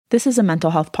This is a mental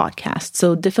health podcast,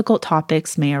 so difficult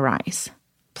topics may arise.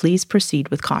 Please proceed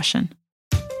with caution.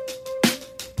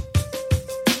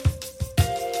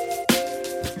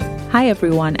 Hi,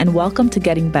 everyone, and welcome to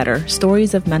Getting Better,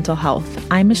 Stories of Mental Health.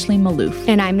 I'm Micheline Malouf.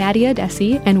 And I'm Nadia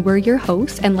Desi, and we're your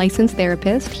hosts and licensed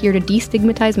therapists here to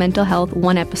destigmatize mental health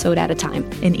one episode at a time.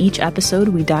 In each episode,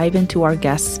 we dive into our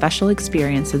guests' special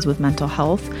experiences with mental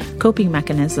health, coping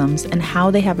mechanisms, and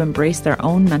how they have embraced their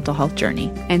own mental health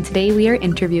journey. And today we are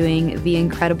interviewing the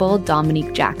incredible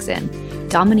Dominique Jackson.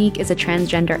 Dominique is a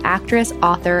transgender actress,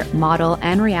 author, model,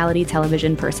 and reality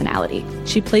television personality.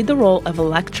 She played the role of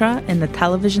Electra in the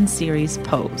television series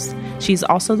Pose. She's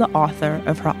also the author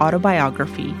of her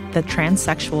autobiography, The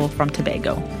Transsexual from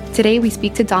Tobago. Today, we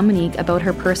speak to Dominique about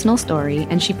her personal story,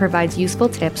 and she provides useful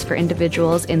tips for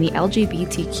individuals in the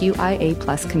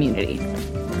LGBTQIA+ community.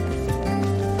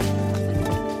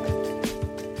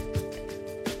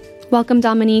 Welcome,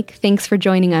 Dominique. Thanks for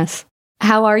joining us.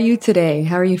 How are you today?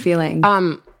 How are you feeling?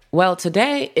 Well,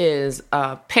 today is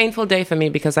a painful day for me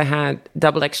because I had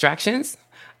double extractions.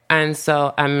 And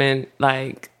so I'm in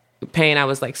pain. I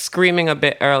was screaming a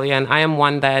bit earlier. And I am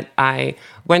one that I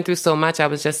went through so much. I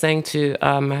was just saying to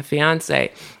my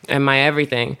fiance and my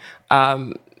everything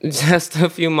just a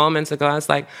few moments ago, I was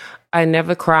like, I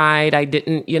never cried. I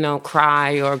didn't,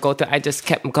 cry or go through. I just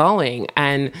kept going.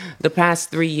 And the past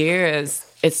 3 years,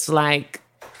 it's like,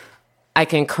 I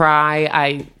can cry,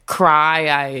 I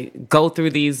go through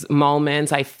these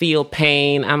moments, I feel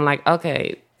pain. I'm like,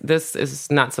 okay, this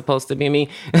is not supposed to be me.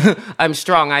 I'm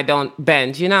strong, I don't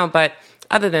bend, but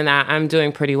other than that, I'm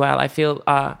doing pretty well. I feel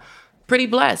pretty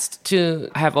blessed to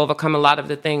have overcome a lot of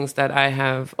the things that I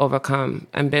have overcome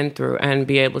and been through and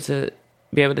be able to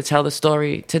tell the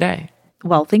story today.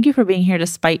 Well, thank you for being here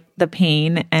despite the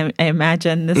pain. And I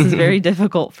imagine this is very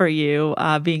difficult for you,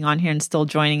 being on here and still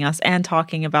joining us and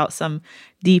talking about some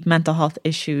deep mental health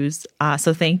issues.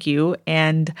 So thank you.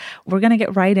 And we're going to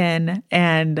get right in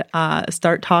and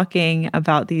start talking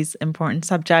about these important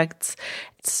subjects.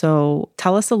 So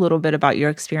tell us a little bit about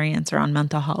your experience around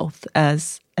mental health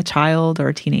as a child or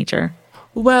a teenager.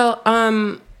 Well,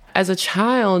 as a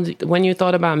child, when you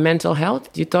thought about mental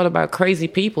health, you thought about crazy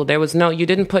people. You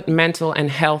didn't put mental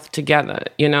and health together.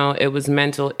 It was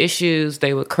mental issues.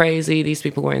 They were crazy. These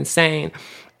people were insane.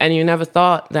 And you never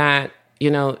thought that,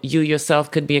 you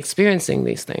yourself could be experiencing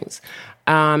these things.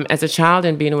 As a child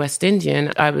and being a West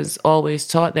Indian, I was always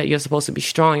taught that you're supposed to be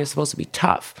strong. You're supposed to be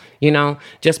tough,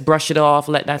 just brush it off,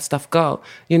 let that stuff go.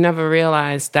 You never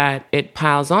realize that it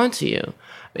piles onto you.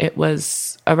 It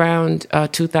was around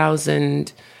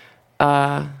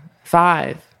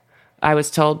 2005, I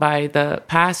was told by the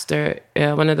pastor,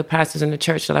 one of the pastors in the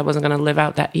church, that I wasn't going to live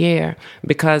out that year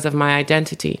because of my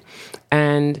identity.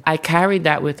 And I carried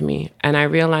that with me. And I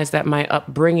realized that my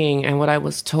upbringing and what I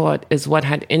was taught is what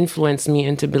had influenced me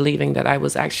into believing that I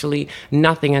was actually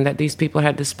nothing and that these people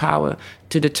had this power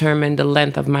to determine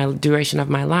the duration of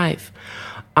my life.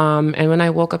 And when I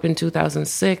woke up in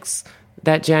 2006,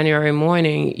 that January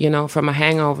morning, from a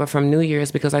hangover from New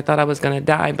Year's, because I thought I was going to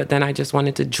die, but then I just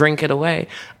wanted to drink it away.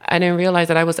 I didn't realize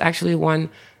that I was actually one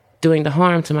doing the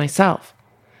harm to myself.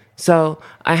 So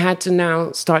I had to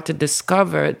now start to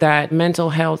discover that mental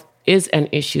health is an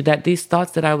issue, that these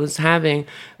thoughts that I was having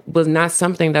was not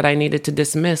something that I needed to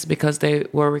dismiss because they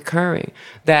were recurring,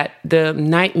 that the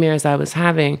nightmares I was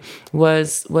having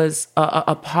was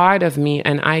a part of me,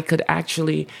 and I could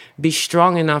actually be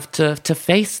strong enough to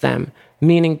face them.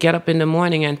 Meaning get up in the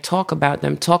morning and talk about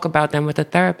them with a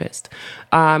therapist.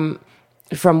 From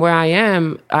where I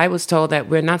am, I was told that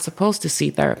we're not supposed to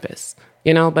see therapists,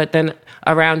 but then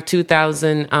around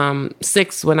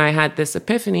 2006, when I had this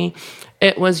epiphany,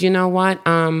 it was,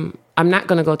 I'm not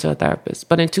going to go to a therapist.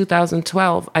 But in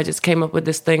 2012, I just came up with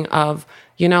this thing of,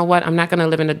 I'm not going to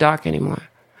live in the dark anymore.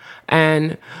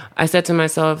 And I said to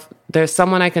myself, there's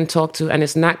someone I can talk to, and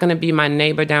it's not going to be my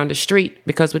neighbor down the street,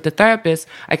 because with the therapist,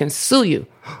 I can sue you.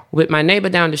 With my neighbor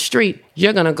down the street,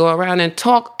 you're going to go around and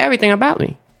talk everything about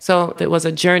me. So it was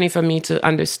a journey for me to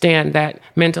understand that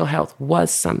mental health was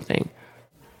something.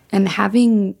 And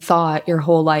having thought your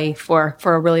whole life or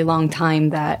for a really long time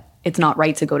that it's not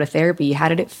right to go to therapy, how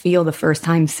did it feel the first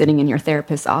time sitting in your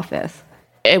therapist's office?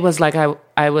 It was like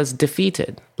I was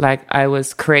defeated, like I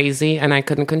was crazy and I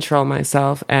couldn't control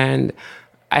myself and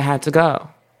I had to go.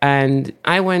 And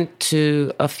I went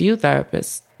to a few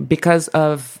therapists because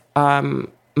of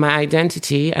my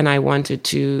identity, and I wanted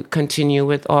to continue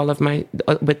with all of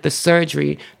with the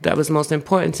surgery that was most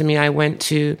important to me. I went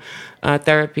to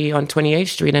therapy on 28th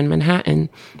Street in Manhattan,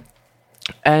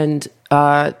 and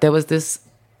there was this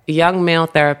young male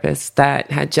therapist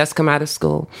that had just come out of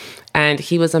school, and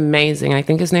he was amazing. I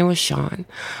think his name was Sean,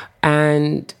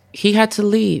 and he had to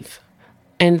leave.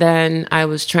 And then I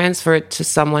was transferred to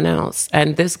someone else.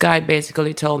 And this guy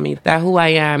basically told me that who I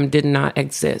am did not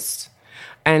exist,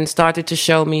 and started to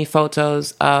show me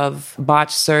photos of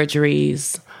botched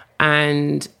surgeries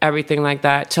and everything like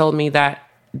that. Told me that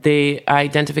the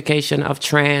identification of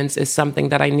trans is something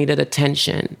that I needed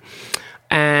attention.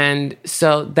 And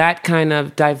so that kind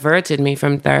of diverted me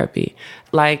from therapy.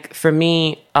 Like, for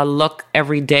me, a look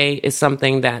every day is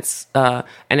something that's an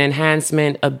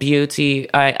enhancement, a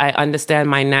beauty. I understand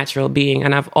my natural being,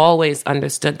 and I've always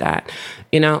understood that,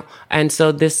 you know? And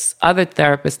so this other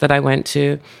therapist that I went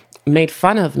to made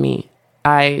fun of me.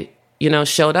 I,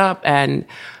 showed up and,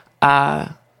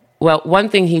 well, one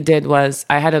thing he did was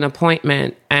I had an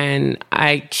appointment and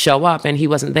I show up and he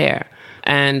wasn't there.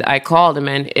 And I called him,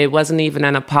 and it wasn't even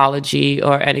an apology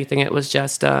or anything. It was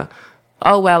just,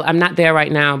 oh, well, I'm not there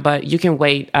right now, but you can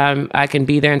wait. I can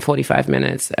be there in 45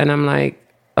 minutes. And I'm like,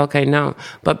 okay, no.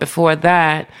 But before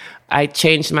that, I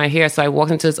changed my hair. So I walked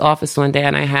into his office one day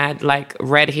and I had like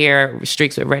red hair,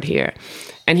 streaks with red hair.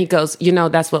 And he goes,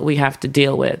 that's what we have to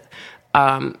deal with.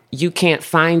 You can't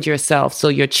find yourself, so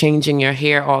you're changing your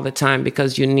hair all the time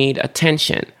because you need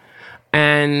attention.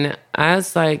 And I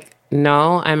was like,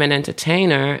 no, I'm an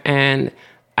entertainer, and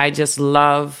I just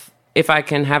love, if I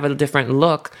can have a different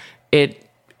look,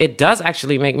 it does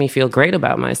actually make me feel great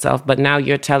about myself. But now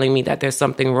you're telling me that there's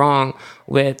something wrong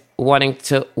with wanting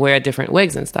to wear different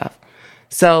wigs and stuff.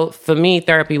 So for me,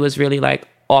 therapy was really like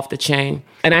off the chain.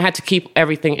 And I had to keep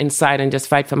everything inside and just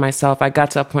fight for myself. I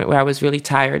got to a point where I was really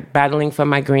tired, battling for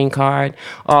my green card,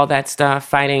 all that stuff,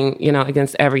 fighting,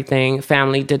 against everything.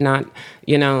 Family did not,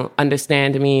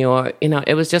 understand me, or,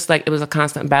 it was just like, it was a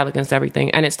constant battle against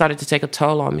everything. And it started to take a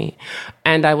toll on me.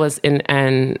 And I was in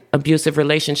an abusive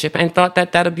relationship and thought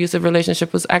that abusive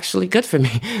relationship was actually good for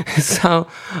me. So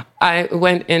I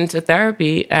went into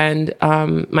therapy, and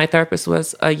my therapist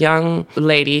was a young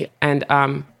lady, and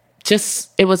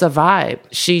it was a vibe.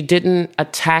 She didn't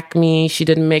attack me. She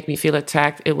didn't make me feel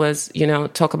attacked. It was,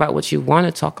 talk about what you want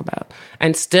to talk about.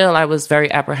 And still, I was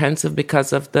very apprehensive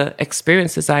because of the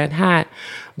experiences I had had.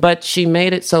 But she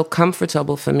made it so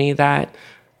comfortable for me that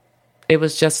it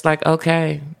was just like,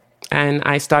 okay. And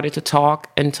I started to talk,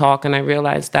 and I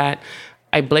realized that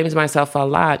I blamed myself a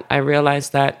lot. I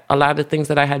realized that a lot of the things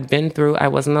that I had been through, I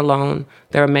wasn't alone.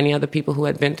 There are many other people who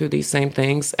had been through these same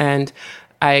things. And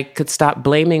I could stop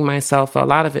blaming myself for a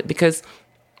lot of it, because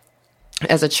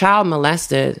as a child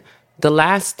molested, the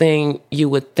last thing you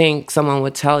would think someone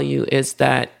would tell you is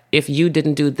that if you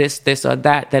didn't do this, this, or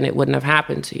that, then it wouldn't have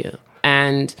happened to you.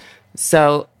 And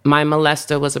so my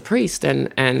molester was a priest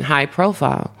and high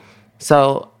profile.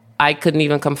 So I couldn't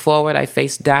even come forward. I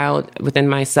faced doubt within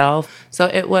myself. So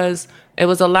it was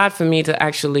a lot for me to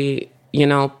actually,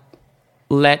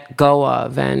 let go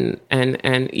of and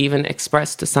even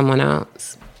express to someone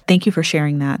else. Thank you for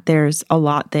sharing that. There's a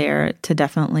lot there to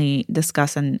definitely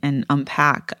discuss and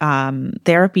unpack.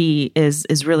 Therapy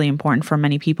is really important for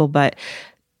many people, but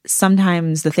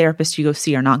sometimes the therapists you go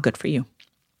see are not good for you.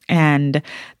 And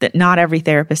that not every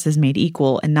therapist is made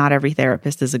equal, and not every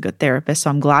therapist is a good therapist. So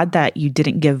I'm glad that you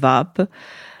didn't give up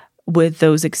with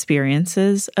those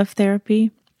experiences of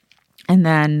therapy. And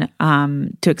then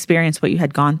to experience what you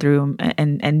had gone through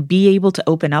and be able to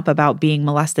open up about being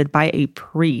molested by a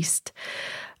priest,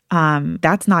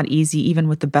 that's not easy, even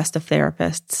with the best of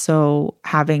therapists. So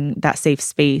having that safe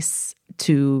space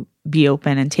to be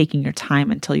open and taking your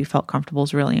time until you felt comfortable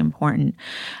is really important.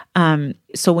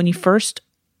 So when you first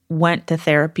went to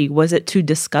therapy, was it to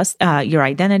discuss your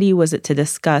identity? Was it to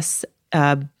discuss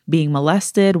being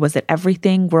molested? Was it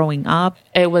everything growing up?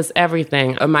 It was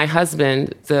everything. My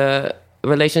husband, the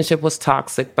relationship was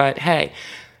toxic, but hey,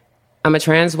 I'm a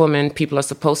trans woman. People are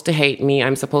supposed to hate me.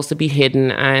 I'm supposed to be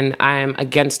hidden, and I'm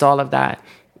against all of that.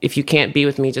 If you can't be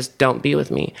with me, just don't be with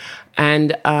me.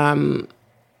 And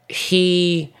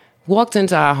he walked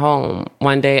into our home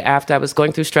one day after I was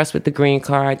going through stress with the green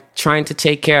card, trying to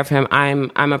take care of him.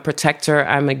 I'm a protector.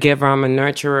 I'm a giver. I'm a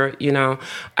nurturer.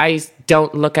 I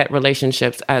don't look at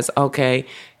relationships as, okay,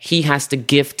 he has to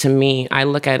give to me. I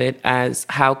look at it as,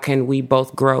 how can we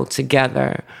both grow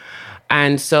together?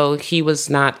 And so he was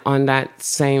not on that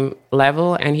same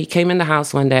level. And he came in the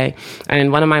house one day, and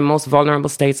in one of my most vulnerable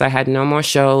states, I had no more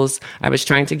shows. I was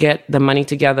trying to get the money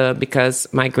together because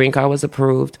my green card was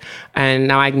approved. And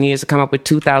now I needed to come up with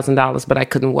 $2,000, but I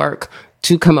couldn't work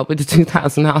to come up with the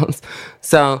 $2,000.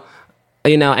 So,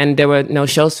 and there were no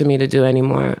shows for me to do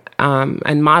anymore.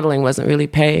 And modeling wasn't really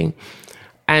paying.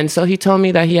 And so he told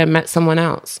me that he had met someone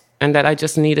else. and that I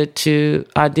just needed to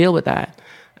deal with that.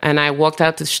 And I walked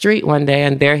out the street one day,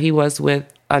 and there he was with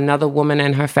another woman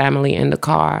and her family in the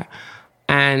car.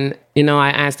 And, I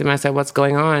asked him, I said, what's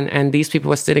going on? And these people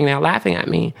were sitting there laughing at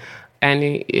me.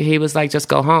 And he was like, just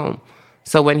go home.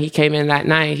 So when he came in that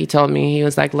night, he told me, he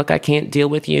was like, look, I can't deal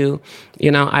with you.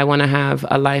 I want to have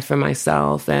a life for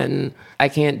myself. And I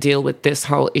can't deal with this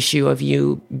whole issue of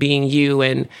you being you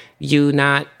and you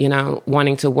not,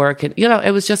 wanting to work. And,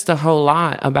 it was just a whole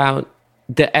lot about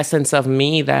the essence of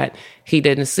me that he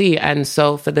didn't see. And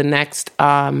so for the next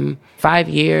 5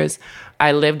 years,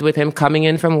 I lived with him coming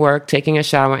in from work, taking a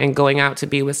shower, and going out to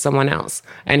be with someone else.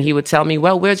 And he would tell me,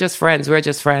 well, we're just friends.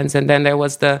 And then there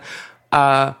was the,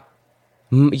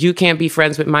 you can't be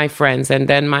friends with my friends. And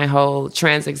then my whole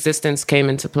trans existence came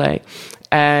into play.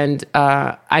 And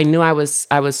I knew I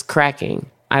was cracking.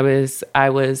 I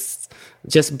was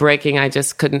just breaking. I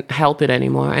just couldn't help it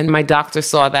anymore. And my doctor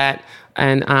saw that.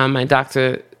 And my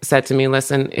doctor said to me,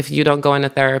 listen, if you don't go into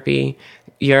therapy,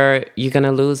 you're going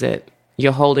to lose it.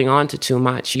 You're holding on to too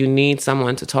much. You need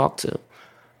someone to talk to.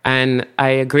 And I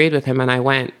agreed with him, and I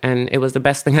went. And it was the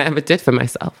best thing I ever did for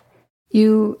myself.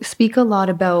 You speak a lot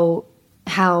about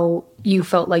how you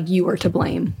felt like you were to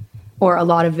blame, or a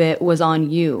lot of it was on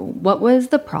you. What was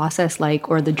the process like,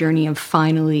 or the journey of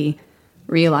finally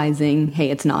realizing,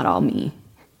 hey, it's not all me,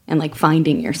 and like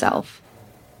finding yourself?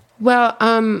 Well,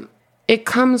 it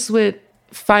comes with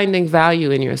finding value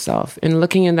in yourself and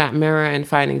looking in that mirror and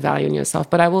finding value in yourself.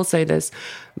 But I will say this,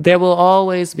 there will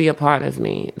always be a part of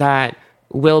me that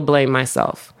will blame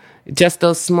myself. Just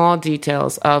those small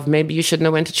details of maybe you shouldn't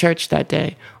have went to church that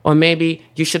day, or maybe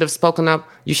you should have spoken up,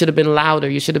 you should have been louder,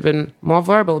 you should have been more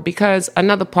verbal. Because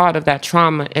another part of that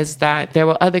trauma is that there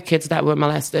were other kids that were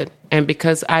molested. And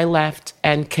because I left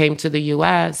and came to the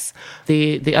U.S.,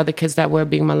 the other kids that were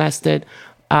being molested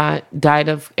died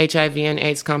of HIV and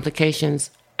AIDS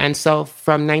complications. And so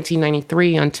from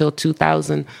 1993 until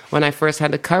 2000, when I first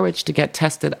had the courage to get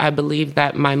tested, I believed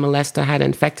that my molester had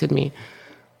infected me.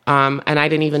 And I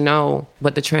didn't even know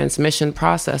what the transmission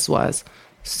process was.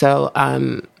 So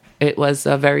it was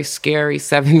a very scary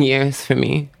 7 years for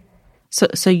me.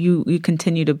 So you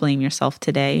continue to blame yourself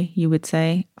today, you would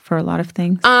say, for a lot of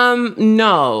things?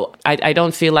 No, I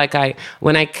don't feel like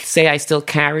when I say I still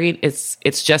carried, it's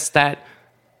just that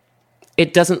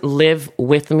it doesn't live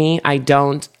with me. I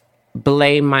don't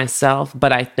blame myself,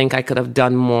 but I think I could have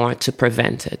done more to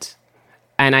prevent it.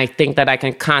 And I think that I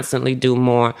can constantly do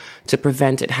more to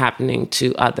prevent it happening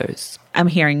to others. I'm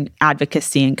hearing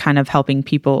advocacy and kind of helping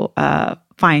people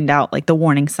find out like the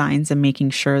warning signs and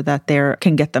making sure that they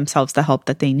can get themselves the help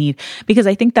that they need. Because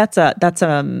I think that's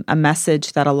a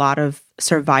message that a lot of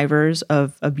survivors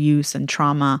of abuse and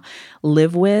trauma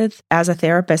live with. As a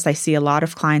therapist, I see a lot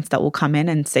of clients that will come in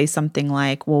and say something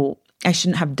like, well, I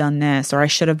shouldn't have done this, or I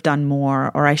should have done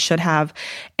more, or I should have.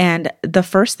 And the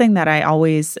first thing that I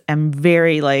always am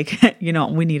very like,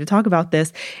 we need to talk about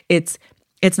this. It's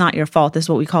not your fault. This is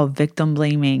what we call victim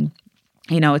blaming.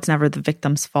 It's never the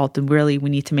victim's fault. And really,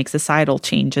 we need to make societal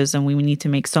changes, and we need to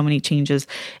make so many changes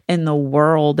in the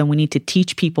world, and we need to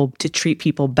teach people to treat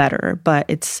people better. But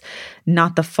it's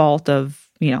not the fault of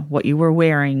what you were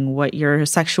wearing, what your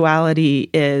sexuality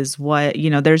is,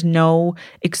 there's no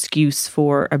excuse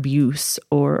for abuse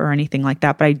or anything like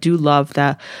that. But I do love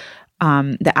the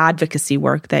advocacy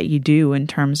work that you do in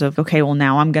terms of, okay, well,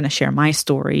 now I'm going to share my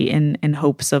story in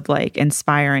hopes of like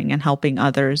inspiring and helping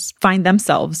others find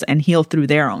themselves and heal through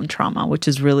their own trauma, which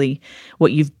is really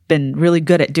what you've been really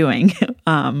good at doing.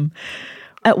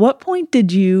 At what point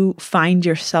did you find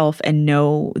yourself and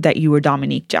know that you were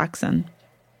Dominique Jackson?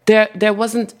 There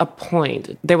wasn't a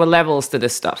point. There were levels to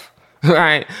this stuff,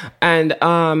 right? And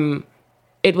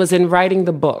it was in writing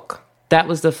the book. That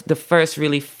was the first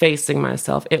really facing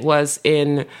myself. It was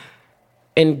in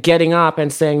getting up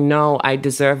and saying, no, I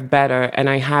deserve better, and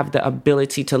I have the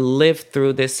ability to live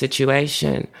through this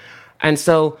situation. And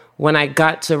so when I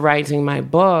got to writing my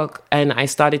book and I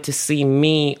started to see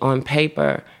me on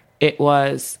paper, it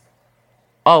was,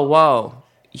 oh, whoa,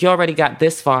 you already got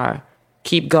this far.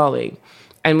 Keep going.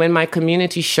 And when my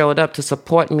community showed up to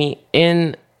support me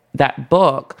in that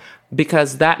book,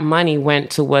 because that money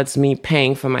went towards me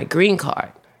paying for my green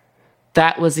card,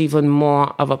 that was even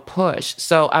more of a push.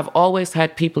 So I've always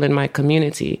had people in my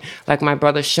community, like my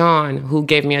brother Sean, who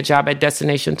gave me a job at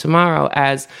Destination Tomorrow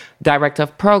as director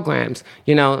of programs,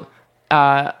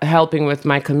 helping with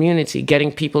my community,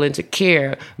 getting people into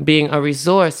care, being a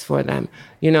resource for them,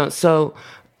 so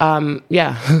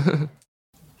yeah.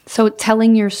 So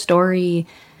telling your story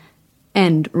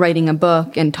and writing a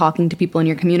book and talking to people in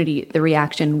your community, the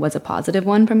reaction was a positive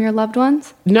one from your loved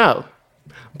ones? No,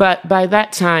 But by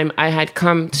that time, I had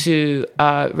come to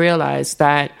realize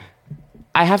that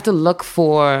I have to look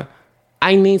for,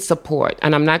 I need support.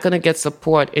 And I'm not going to get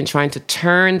support in trying to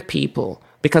turn people,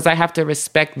 because I have to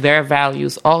respect their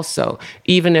values also,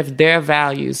 even if their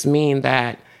values mean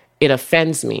that it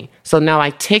offends me. So now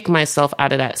I take myself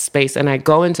out of that space and I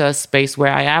go into a space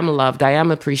where I am loved, I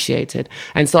am appreciated.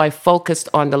 And so I focused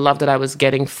on the love that I was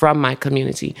getting from my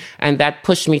community. And that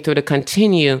pushed me through to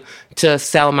continue to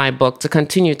sell my book, to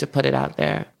continue to put it out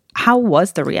there. How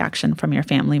was the reaction from your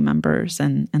family members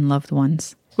and loved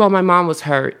ones? Well, my mom was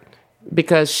hurt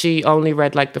because she only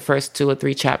read like the first 2 or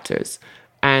 3 chapters.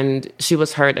 And she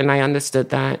was hurt, and I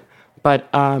understood that. But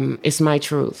it's my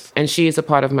truth, and she is a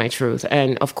part of my truth.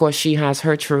 And of course, she has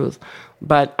her truth.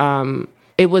 But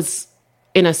it was,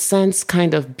 in a sense,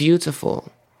 kind of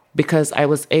beautiful, because I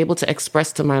was able to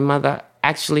express to my mother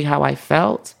actually how I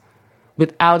felt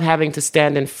without having to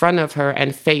stand in front of her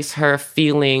and face her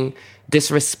feeling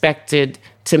disrespected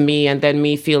to me, and then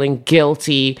me feeling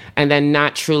guilty, and then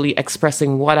not truly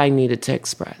expressing what I needed to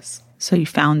express. So you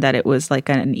found that it was like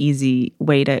an easy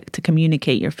way to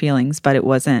communicate your feelings, but it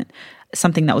wasn't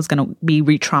something that was going to be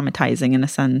re-traumatizing in a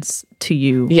sense to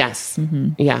you. Yes.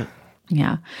 Mm-hmm. Yeah.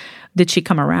 Yeah. Did she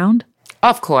come around?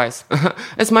 Of course.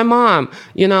 It's my mom,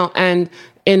 and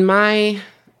in my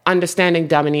understanding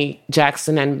Dominique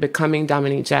Jackson and becoming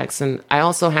Dominique Jackson, I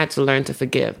also had to learn to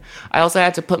forgive. I also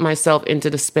had to put myself into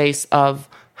the space of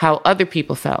how other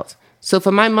people felt. So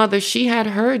for my mother, she had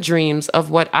her dreams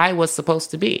of what I was supposed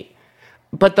to be.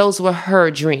 But those were her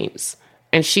dreams,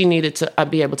 and she needed to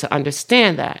be able to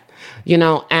understand that,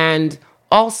 and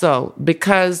also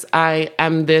because I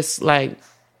am this like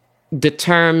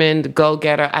determined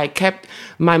go-getter,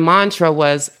 my mantra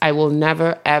was, I will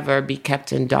never, ever be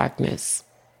kept in darkness.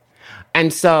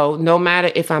 And so no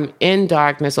matter if I'm in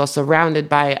darkness or surrounded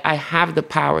by it, I have the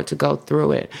power to go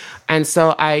through it. And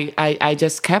so I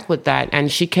just kept with that, and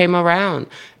she came around.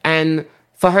 And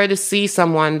for her to see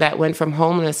someone that went from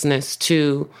homelessness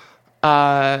to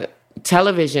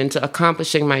television, to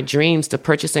accomplishing my dreams, to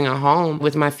purchasing a home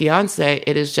with my fiance,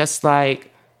 it is just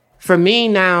like, for me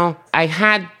now, I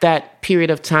had that period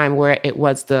of time where it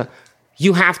was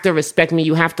you have to respect me,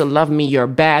 you have to love me, you're a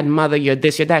bad mother, you're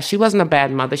this, you're that. She wasn't a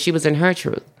bad mother, she was in her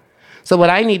truth. So what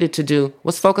I needed to do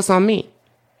was focus on me.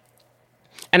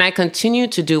 And I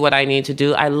continued to do what I needed to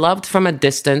do. I loved from a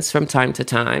distance from time to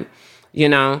time.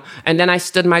 And then I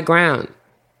stood my ground.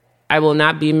 I will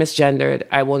not be misgendered.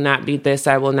 I will not be this.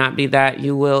 I will not be that.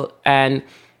 You will. And,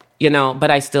 but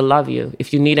I still love you.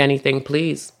 If you need anything,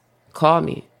 please call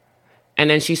me. And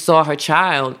then she saw her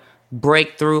child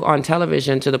break through on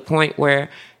television to the point where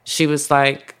she was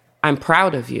like, I'm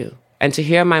proud of you. And to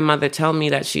hear my mother tell me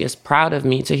that she is proud of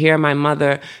me, to hear my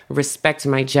mother respect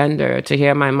my gender, to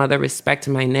hear my mother respect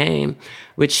my name,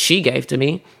 which she gave to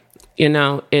me,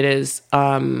 it is,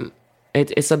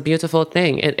 it's a beautiful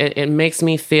thing. It makes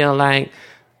me feel like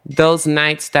those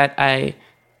nights that I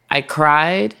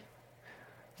cried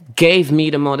gave me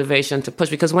the motivation to push.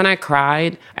 Because when I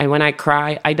cried, and when I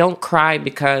cry, I don't cry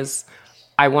because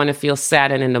I want to feel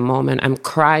sad and in the moment. I'm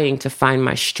crying to find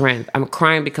my strength. I'm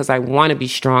crying because I want to be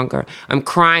stronger. I'm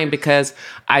crying because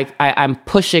I'm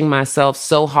pushing myself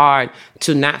so hard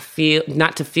to not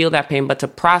to feel that pain, but to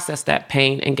process that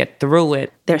pain and get through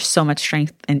it. There's so much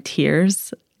strength in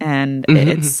tears. And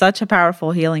it's such a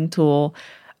powerful healing tool,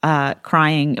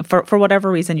 crying for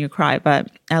whatever reason you cry. But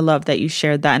I love that you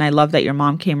shared that. And I love that your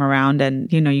mom came around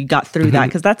and, you got through that,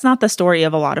 because that's not the story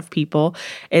of a lot of people.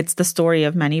 It's the story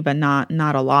of many, but not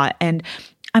a lot. And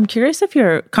I'm curious if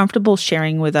you're comfortable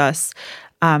sharing with us,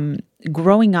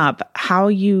 growing up, how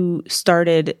you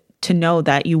started to know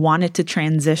that you wanted to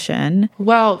transition.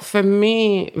 Well, for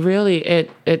me, really,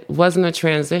 it wasn't a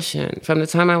transition. From the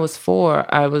time I was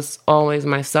 4, I was always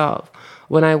myself.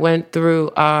 When I went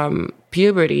through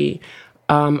puberty,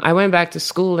 I went back to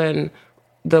school, and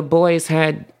the boys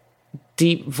had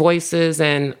deep voices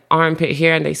and armpit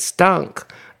hair, and they stunk.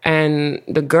 And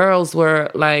the girls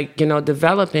were like,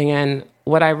 developing. And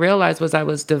what I realized was I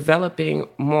was developing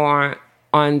more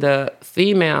on the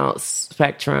female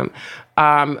spectrum.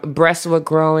 Breasts were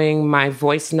growing. My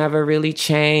voice never really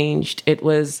changed. It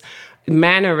was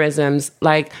mannerisms.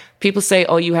 Like, people say,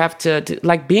 oh, you have to,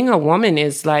 like, being a woman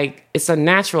is like, it's a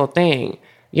natural thing,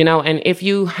 and if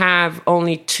you have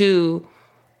only 2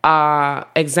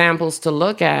 examples to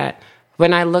look at,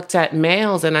 when I looked at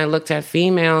males and I looked at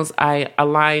females, I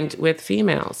aligned with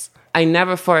females. I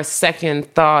never for a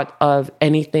second thought of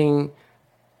anything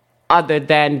other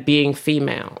than being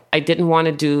female. I didn't want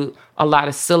to do a lot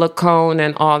of silicone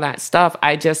and all that stuff.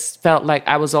 I just felt like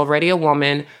I was already a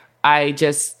woman.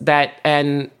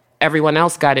 And everyone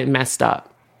else got it messed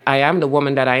up. I am the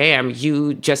woman that I am.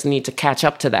 You just need to catch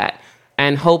up to that.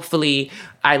 And hopefully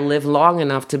I live long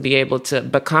enough to be able to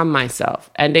become myself.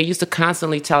 And they used to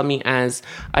constantly tell me as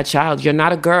a child, you're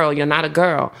not a girl, you're not a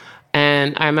girl.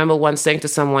 And I remember once saying to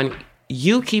someone,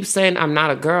 you keep saying I'm not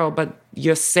a girl, but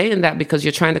you're saying that because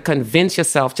you're trying to convince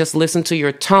yourself. Just listen to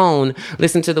your tone,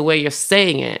 listen to the way you're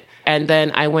saying it. And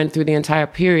then I went through the entire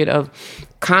period of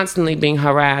constantly being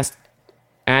harassed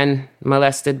and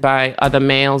molested by other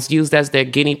males, used as their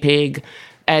guinea pig.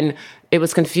 And it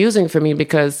was confusing for me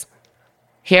because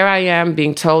here I am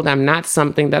being told I'm not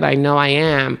something that I know I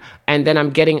am. And then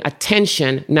I'm getting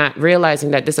attention, not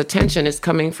realizing that this attention is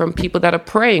coming from people that are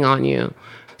preying on you.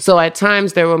 So at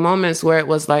times there were moments where it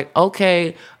was like,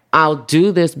 okay, I'll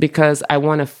do this because I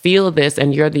want to feel this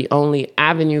and you're the only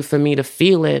avenue for me to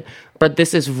feel it. But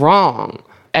this is wrong.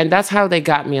 And that's how they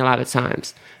got me a lot of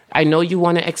times. I know you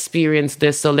want to experience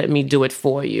this, so let me do it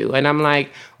for you. And I'm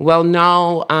like, well,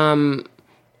 no,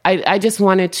 I just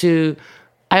wanted to...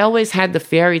 I always had the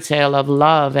fairy tale of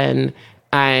love, and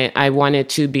I wanted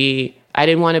to be, I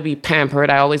didn't want to be pampered.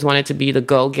 I always wanted to be the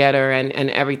go-getter and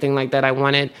everything like that. I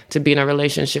wanted to be in a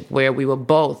relationship where we were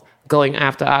both going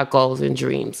after our goals and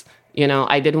dreams. You know,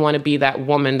 I didn't want to be that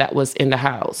woman that was in the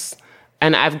house.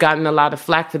 And I've gotten a lot of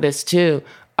flack for this too.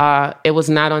 It was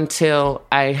not until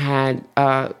I had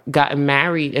gotten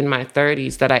married in my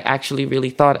 30s that I actually really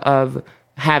thought of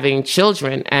having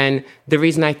children. And the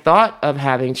reason I thought of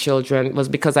having children was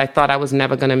because I thought I was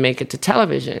never going to make it to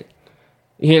television,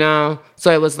 you know?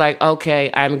 So it was like, okay,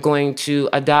 I'm going to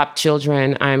adopt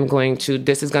children.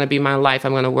 This is going to be my life.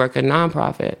 I'm going to work a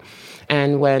nonprofit.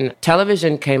 And when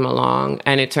television came along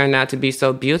and it turned out to be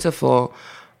so beautiful,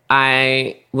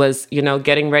 I was,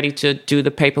 getting ready to do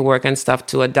the paperwork and stuff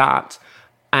to adopt.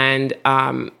 And,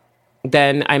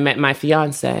 then I met my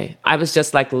fiance. I was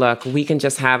just like, look, we can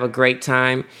just have a great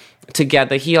time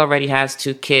together. He already has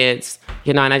 2 kids,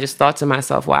 and I just thought to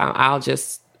myself, wow, I'll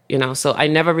just, so I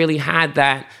never really had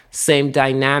that same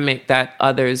dynamic that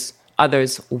others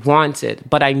wanted.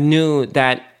 But I knew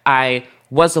that I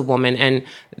was a woman, and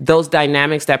those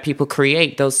dynamics that people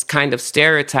create, those kind of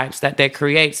stereotypes that they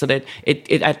create, so that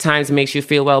it at times makes you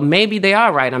feel, well, maybe they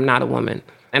are right, I'm not a woman.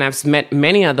 And I've met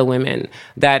many other women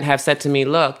that have said to me,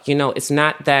 look, it's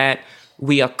not that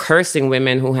we are cursing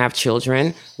women who have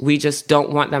children. We just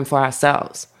don't want them for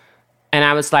ourselves. And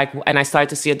I was like, and I started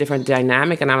to see a different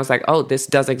dynamic. And I was like, oh, this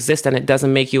does exist, and it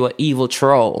doesn't make you an evil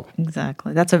troll.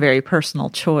 Exactly. That's a very personal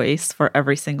choice for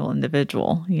every single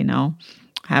individual,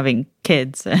 having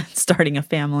kids and starting a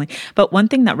family. But one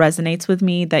thing that resonates with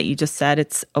me that you just said,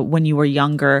 it's when you were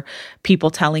younger, people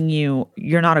telling you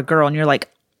you're not a girl, and you're like,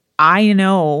 I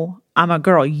know I'm a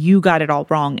girl. You got it all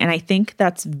wrong. And I think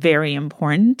that's very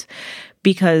important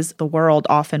because the world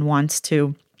often wants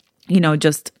to,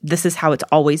 just this is how it's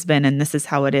always been and this is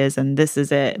how it is and this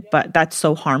is it. But that's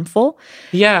so harmful.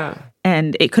 Yeah.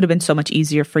 And it could have been so much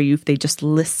easier for you if they just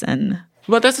listen.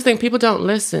 Well, that's the thing. People don't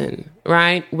listen,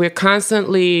 right?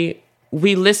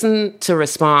 We listen to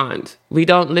respond. We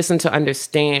don't listen to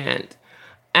understand.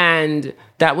 And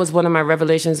that was one of my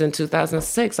revelations in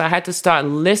 2006. I had to start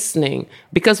listening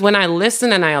because when I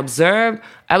listened and I observed,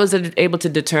 I was able to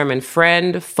determine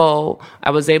friend, foe. I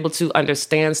was able to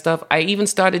understand stuff. I even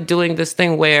started doing this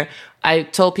thing where I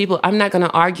told people, I'm not going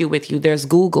to argue with you. There's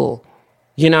Google,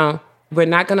 we're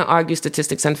not going to argue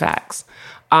statistics and facts.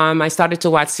 I started to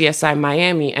watch CSI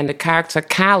Miami, and the character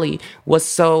Callie was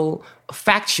so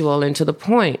factual and to the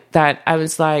point that I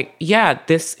was like, yeah,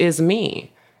 this is me.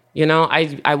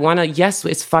 I want to, yes,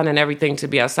 it's fun and everything to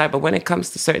be outside, but when it comes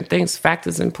to certain things, fact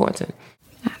is important.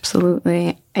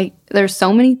 Absolutely. There's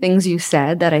so many things you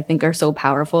said that I think are so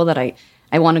powerful that I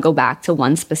want to go back to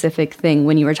one specific thing.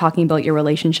 When you were talking about your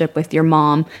relationship with your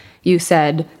mom, you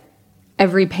said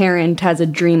every parent has a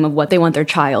dream of what they want their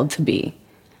child to be.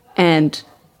 And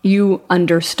you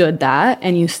understood that,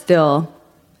 and you still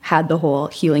had the whole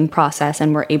healing process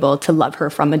and were able to love her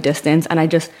from a distance. And I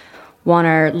just want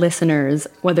our listeners,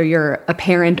 whether you're a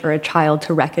parent or a child,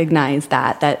 to recognize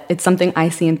that it's something I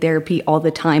see in therapy all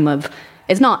the time of,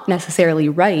 it's not necessarily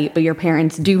right, but your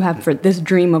parents do have for this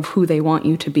dream of who they want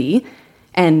you to be.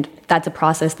 And that's a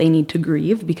process they need to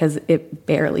grieve because it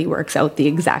barely works out the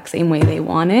exact same way they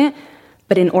want it.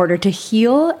 But in order to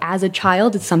heal as a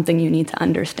child, it's something you need to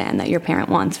understand that your parent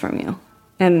wants from you.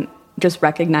 And just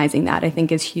recognizing that, I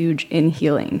think, is huge in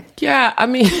healing. Yeah, I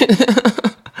mean...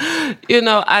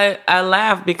 I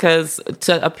laugh because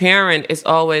to a parent, it's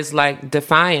always like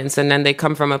defiance. And then they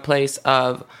come from a place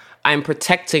of I'm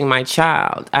protecting my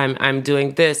child. I'm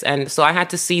doing this. And so I had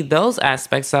to see those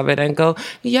aspects of it and go,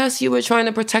 yes, you were trying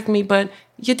to protect me, but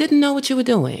you didn't know what you were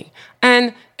doing.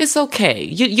 And it's okay.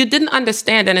 You didn't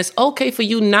understand, and it's okay for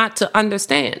you not to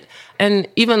understand. And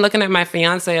even looking at my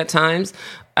fiance at times,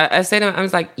 I say to him, I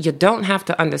was like, you don't have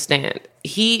to understand.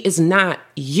 He is not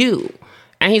you.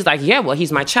 And he's like, yeah, well,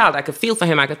 he's my child. I could feel for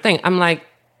him. I could think. I'm like,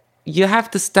 you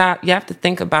have to stop. You have to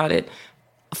think about it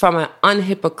from an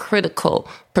unhypocritical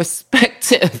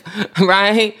perspective,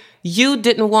 right? You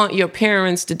didn't want your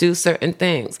parents to do certain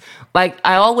things. Like,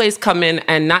 I always come in,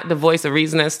 and not the voice of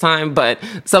reason this time, but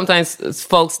sometimes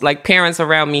folks, like parents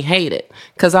around me, hate it.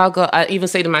 Because I even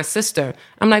say to my sister,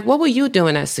 I'm like, what were you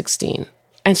doing at 16?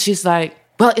 And she's like,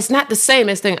 well, it's not the same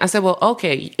as thing. I said, well,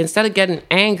 okay, instead of getting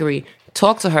angry,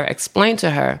 talk to her, explain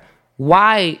to her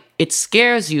why it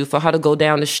scares you for her to go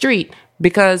down the street,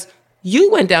 because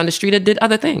you went down the street and did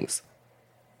other things.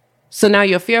 So now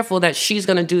you're fearful that she's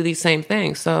going to do these same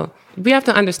things. So we have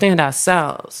to understand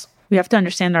ourselves. We have to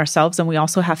understand ourselves, and we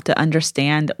also have to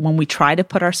understand when we try to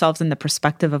put ourselves in the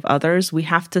perspective of others, we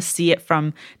have to see it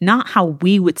from not how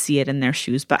we would see it in their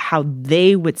shoes, but how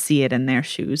they would see it in their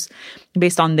shoes,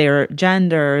 based on their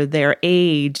gender, their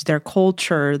age, their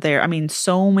culture,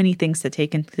 so many things to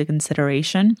take into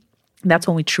consideration. That's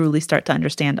when we truly start to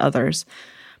understand others.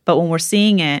 But when we're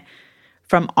seeing it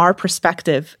from our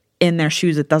perspective in their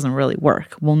shoes, it doesn't really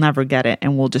work. We'll never get it,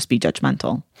 and we'll just be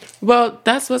judgmental. Well,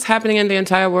 that's what's happening in the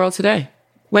entire world today.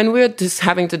 When we're just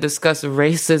having to discuss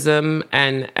racism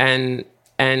and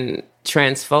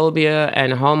transphobia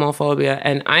and homophobia,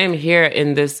 and I am here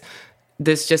in this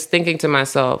just thinking to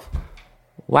myself,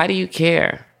 why do you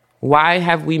care? Why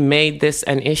have we made this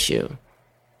an issue?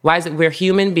 Why is it we're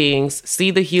human beings,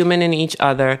 see the human in each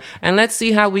other, and let's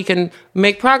see how we can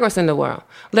make progress in the world.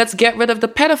 Let's get rid of the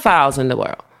pedophiles in the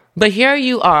world. But here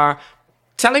you are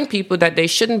telling people that they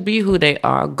shouldn't be who they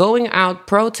are, going out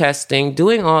protesting,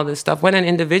 doing all this stuff, when an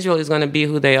individual is going to be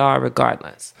who they are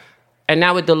regardless. And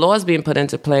now with the laws being put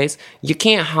into place, you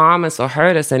can't harm us or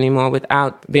hurt us anymore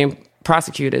without being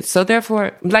prosecuted. So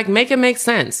therefore, make it make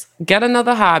sense. Get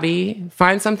another hobby,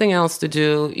 find something else to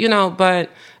do, but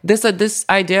this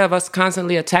idea of us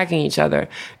constantly attacking each other,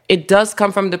 it does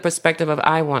come from the perspective of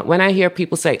I want. When I hear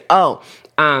people say,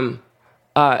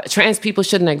 trans people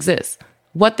shouldn't exist,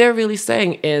 what they're really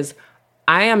saying is,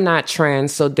 I am not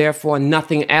trans, so therefore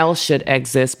nothing else should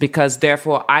exist, because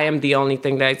therefore I am the only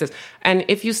thing that exists. And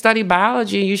if you study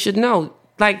biology, you should know,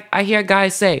 I hear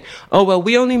guys say, oh, well,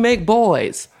 we only make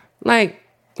boys.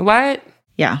 What?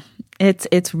 Yeah.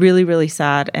 It's really, really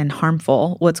sad and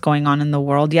harmful what's going on in the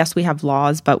world. Yes, we have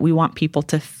laws, but we want people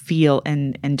to feel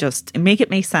and just make it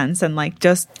make sense, and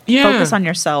focus on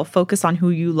yourself, focus on who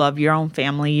you love, your own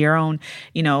family, your own,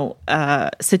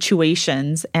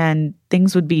 situations, and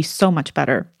things would be so much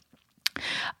better.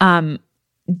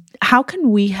 How can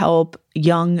we help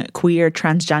young queer,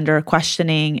 transgender,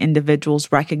 questioning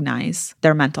individuals recognize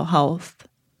their mental health?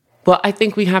 Well, I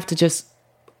think we have to just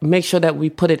make sure that we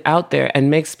put it out there and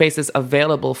make spaces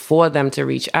available for them to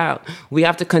reach out. We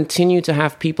have to continue to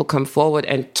have people come forward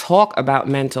and talk about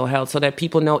mental health so that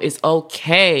people know it's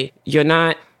okay. You're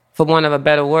not, for want of a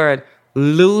better word,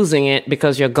 losing it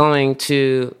because you're going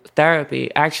to therapy.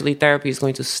 Actually, therapy is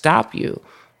going to stop you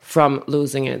from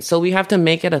losing it. So we have to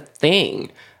make it a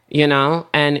thing.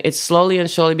 And it's slowly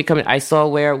and surely becoming, I saw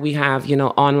where we have,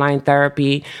 online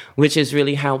therapy, which is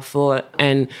really helpful.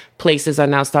 And places are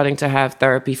now starting to have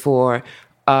therapy for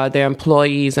their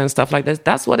employees and stuff like this.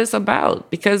 That's what it's about,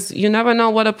 because you never know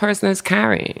what a person is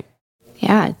carrying.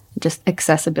 Yeah, just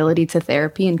accessibility to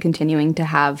therapy and continuing to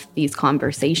have these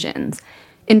conversations.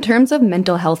 In terms of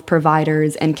mental health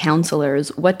providers and counselors,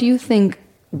 what do you think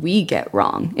we get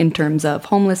wrong in terms of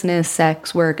homelessness,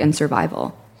 sex work, and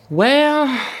survival? Well,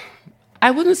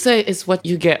 I wouldn't say it's what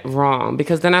you get wrong,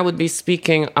 because then I would be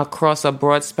speaking across a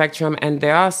broad spectrum, and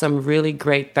there are some really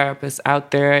great therapists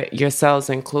out there, yourselves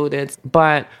included.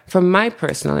 But from my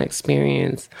personal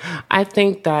experience, I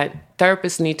think that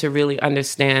therapists need to really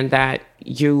understand that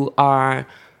you're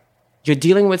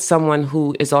dealing with someone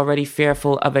who is already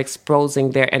fearful of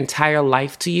exposing their entire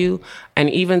life to you. And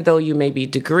even though you may be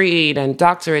degreed and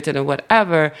doctorated and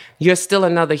whatever, you're still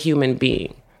another human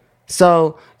being.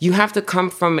 So you have to come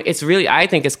from, I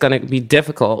think it's going to be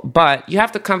difficult, but you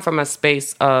have to come from a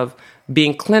space of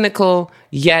being clinical,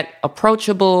 yet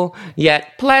approachable,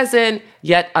 yet pleasant,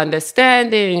 yet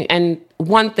understanding. And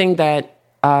one thing that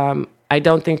I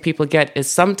don't think people get is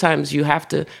sometimes you have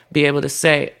to be able to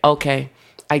say, okay,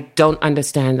 I don't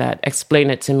understand that. Explain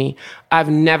it to me. I've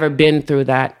never been through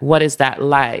that. What is that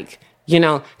like? You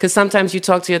know, because sometimes you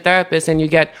talk to your therapist and you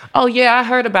get, oh, yeah, I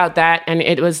heard about that. And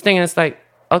it was thing. It's like,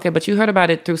 okay, but you heard about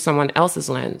it through someone else's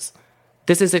lens.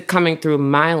 This is it coming through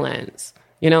my lens,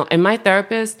 you know. And my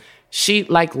therapist, she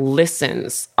like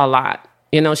listens a lot.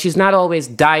 You know, she's not always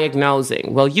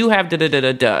diagnosing. Well, you have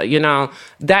da-da-da-da-da, you know.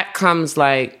 That comes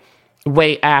like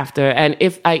way after. And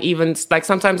if I even, like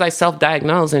sometimes I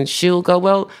self-diagnose and she'll go,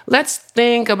 well, let's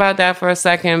think about that for a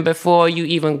second before you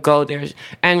even go there.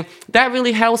 And that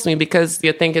really helps me because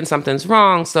you're thinking something's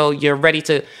wrong. So you're ready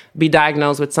to be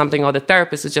diagnosed with something, or the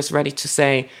therapist is just ready to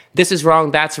say, this is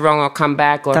wrong, that's wrong, or come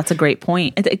back. Or that's a great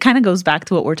point. It kind of goes back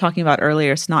to what we we're talking about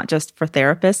earlier. It's not just for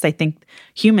therapists. I think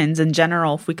humans in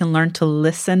general, if we can learn to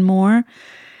listen more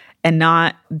and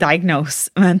not diagnose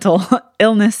mental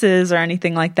illnesses or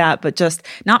anything like that, but just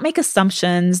not make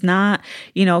assumptions, not,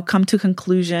 you know, come to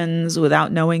conclusions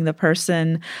without knowing the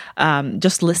person.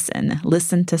 Just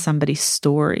listen to somebody's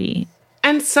story.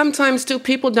 And sometimes too,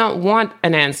 people don't want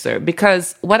an answer,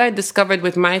 because what I discovered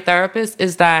with my therapist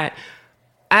is that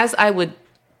as I would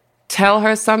tell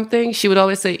her something, she would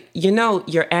always say, you know,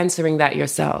 you're answering that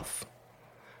yourself.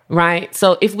 Right?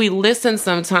 So if we listen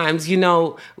sometimes, you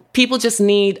know, people just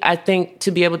need, I think, to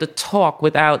be able to talk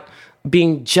without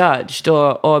being judged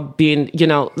or being, you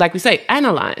know, like we say,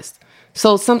 analyzed.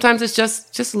 So sometimes it's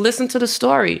just listen to the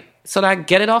story so that I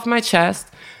get it off my chest.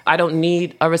 I don't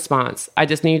need a response. I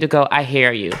just need to go, I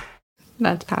hear you.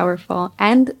 That's powerful.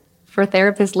 And for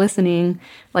therapists listening,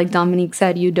 like Dominique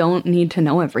said, you don't need to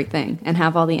know everything and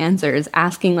have all the answers.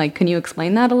 Asking, like, can you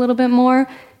explain that a little bit more?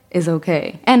 Is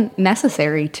okay and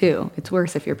necessary too. It's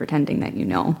worse if you're pretending that you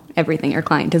know everything your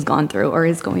client has gone through or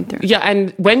is going through. Yeah,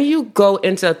 and when you go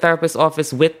into a therapist's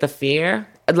office with the fear,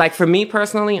 like for me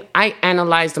personally, I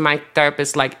analyzed my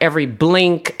therapist, like every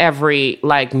blink, every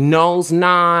like nose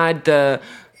nod, the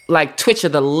like twitch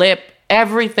of the lip.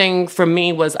 Everything for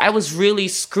me was, I was really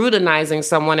scrutinizing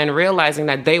someone and realizing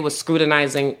that they were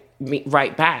scrutinizing me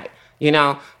right back, you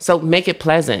know? So make it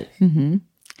pleasant. Mm-hmm.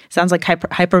 Sounds like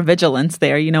hypervigilance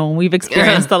there. You know, when we've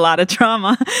experienced a lot of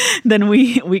trauma, then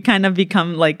we kind of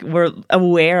become like, we're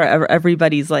aware of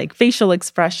everybody's like facial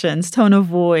expressions, tone of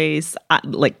voice,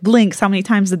 like blinks. How many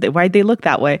times why'd they look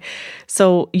that way?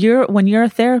 So when you're a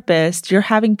therapist, you're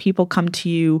having people come to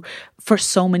you for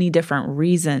so many different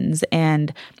reasons.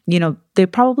 And, you know, they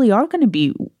probably are going to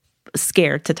be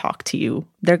scared to talk to you.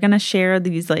 They're going to share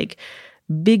these like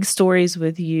big stories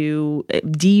with you,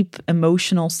 deep,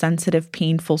 emotional, sensitive,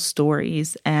 painful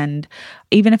stories. And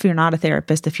even if you're not a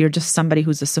therapist, if you're just somebody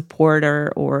who's a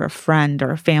supporter or a friend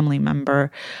or a family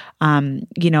member,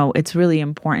 you know, it's really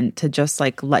important to just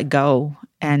like let go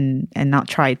and not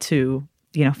try to,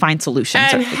 you know, find solutions.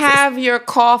 And have your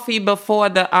coffee before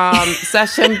the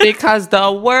session, because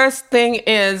the worst thing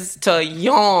is to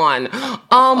yawn.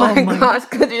 Oh my gosh,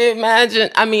 could you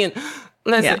imagine? I mean,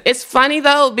 listen, It's funny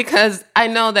though, because I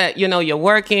know that, you know, you're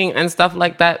working and stuff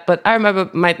like that. But I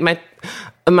remember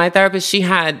my therapist,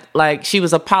 she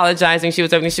was apologizing. She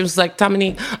was like,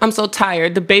 Dominique, I'm so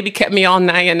tired. The baby kept me all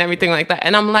night and everything like that.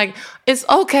 And I'm like, it's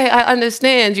okay. I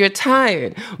understand you're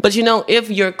tired. But, you know,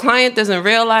 if your client doesn't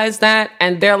realize that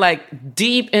and they're like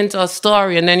deep into a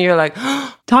story and then you're like,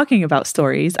 talking about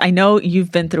stories, I know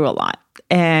you've been through a lot.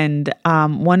 And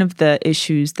one of the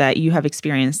issues that you have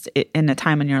experienced in a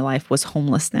time in your life was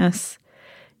homelessness.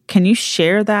 Can you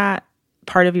share that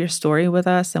part of your story with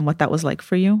us and what that was like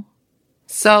for you?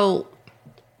 So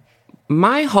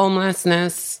my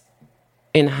homelessness,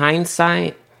 in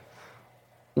hindsight,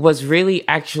 was really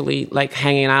actually like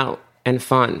hanging out and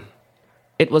fun.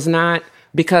 It was not,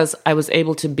 because I was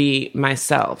able to be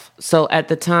myself. So at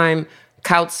the time,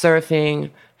 couch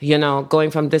surfing, you know,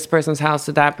 going from this person's house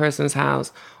to that person's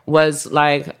house was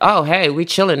like, oh, hey, we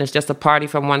chilling. It's just a party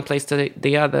from one place to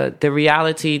the other. The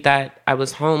reality that I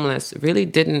was homeless really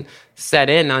didn't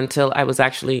set in until I was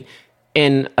actually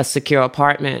in a secure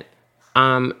apartment.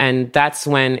 And that's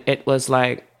when it was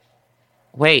like,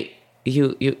 wait,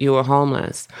 you were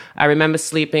homeless. I remember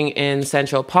sleeping in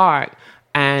Central Park,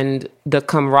 and the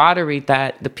camaraderie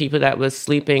that the people that was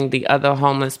sleeping, the other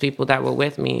homeless people that were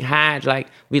with me had, like,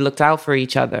 we looked out for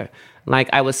each other. Like,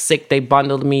 I was sick, they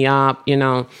bundled me up, you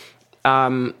know.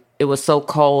 It was so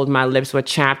cold, my lips were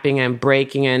chapping and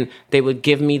breaking, and they would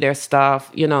give me their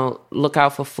stuff, you know, look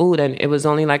out for food. And it was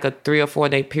only like a 3 or 4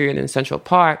 day period in Central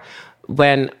Park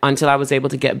until I was able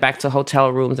to get back to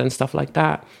hotel rooms and stuff like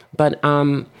that. But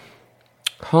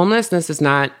homelessness is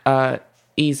not an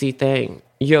easy thing.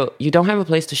 You don't have a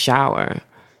place to shower.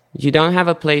 You don't have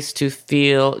a place to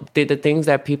feel the things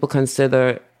that people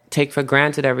consider take for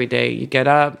granted every day. You get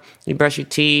up, you brush your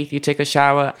teeth, you take a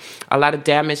shower. A lot of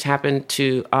damage happened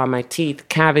to my teeth,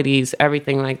 cavities,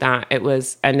 everything like that.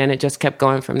 And then it just kept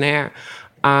going from there.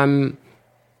 The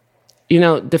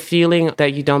feeling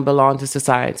that you don't belong to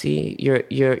society,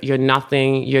 you're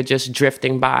nothing, you're just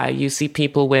drifting by. You see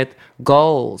people with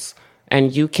goals,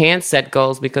 and you can't set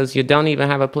goals because you don't even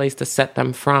have a place to set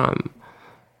them from.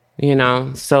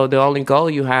 So the only goal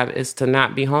you have is to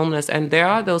not be homeless. And there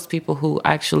are those people who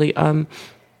actually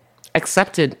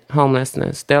accepted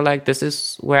homelessness. They're like, this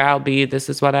is where I'll be, this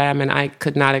is what I am, and I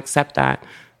could not accept that.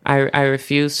 I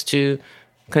refused to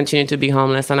continue to be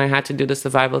homeless, and I had to do the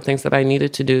survival things that I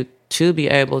needed to do to be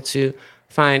able to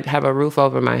have a roof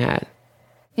over my head.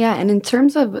 Yeah, and in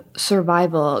terms of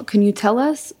survival, can you tell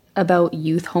us about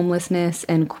youth homelessness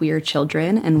and queer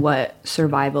children and what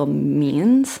survival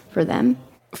means for them?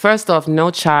 First off,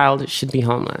 no child should be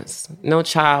homeless. No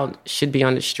child should be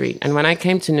on the street. And when I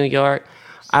came to New York,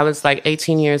 I was like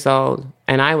 18 years old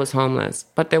and I was homeless.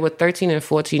 But there were 13 and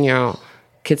 14-year-old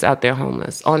kids out there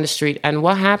homeless on the street. And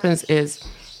what happens is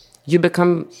you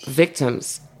become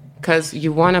victims because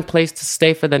you want a place to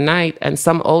stay for the night and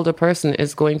some older person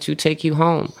is going to take you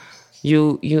home.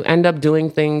 You end up doing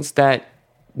things that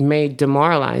may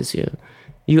demoralize you.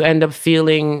 You end up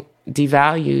feeling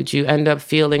devalued. You end up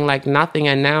feeling like nothing.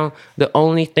 And now the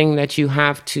only thing that you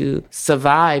have to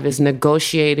survive is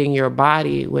negotiating your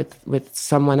body with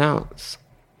someone else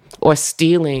or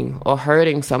stealing or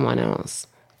hurting someone else.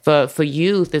 For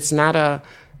youth, it's not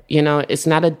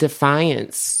a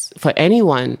defiance for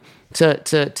anyone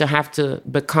to have to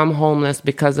become homeless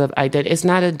because of identity. It's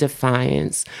not a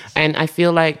defiance. And I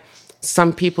feel like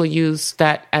some people use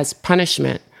that as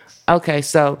punishment. Okay,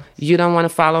 so you don't want to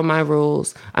follow my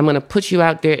rules. I'm going to put you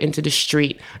out there into the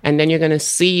street, and then you're going to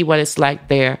see what it's like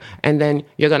there. And then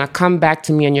you're going to come back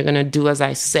to me and you're going to do as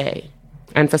I say.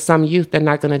 And for some youth, they're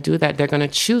not going to do that. They're going to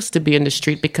choose to be in the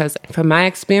street because from my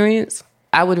experience,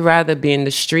 I would rather be in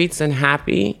the streets and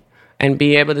happy and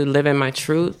be able to live in my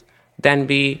truth than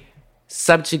be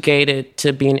subjugated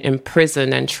to being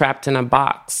imprisoned and trapped in a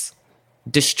box,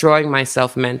 destroying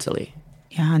myself mentally.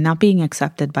 Yeah, not being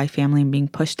accepted by family and being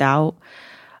pushed out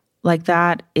like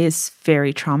that is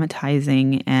very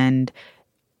traumatizing. And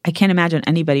I can't imagine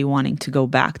anybody wanting to go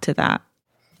back to that.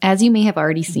 As you may have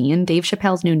already seen, Dave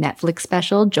Chappelle's new Netflix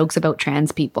special jokes about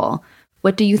trans people.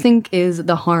 What do you think is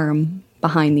the harm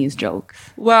behind these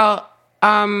jokes? Well,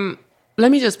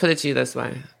 let me just put it to you this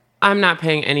way. I'm not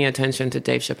paying any attention to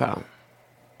Dave Chappelle.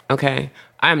 Okay?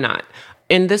 I'm not.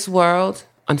 In this world,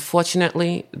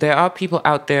 unfortunately, there are people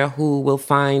out there who will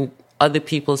find other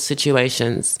people's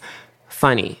situations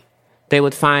funny. They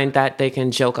would find that they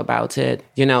can joke about it,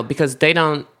 because they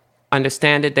don't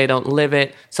understand it, they don't live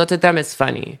it. So to them, it's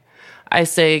funny. I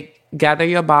say, gather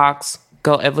your box,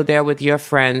 go over there with your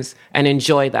friends and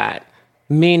enjoy that.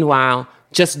 Meanwhile,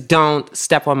 just don't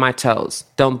step on my toes.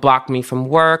 Don't block me from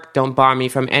work, don't bar me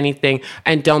from anything,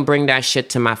 and don't bring that shit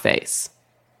to my face.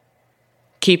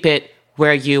 Keep it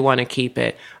where you want to keep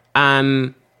it.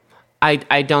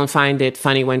 I don't find it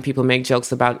funny when people make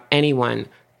jokes about anyone,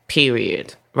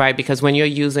 period, right? Because when you're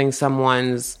using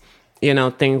someone's,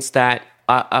 things that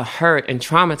hurt and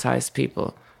traumatize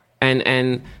people,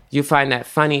 and you find that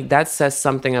funny, that says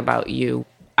something about you.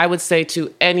 I would say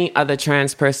to any other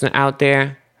trans person out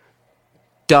there,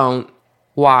 don't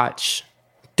watch.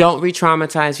 Don't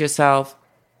re-traumatize yourself.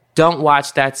 Don't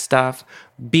watch that stuff.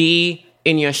 Be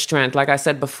in your strength. Like I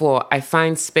said before, I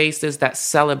find spaces that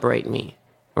celebrate me,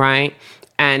 right?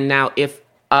 And now if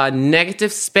a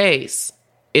negative space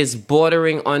is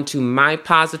bordering onto my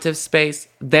positive space,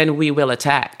 then we will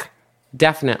attack.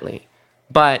 Definitely.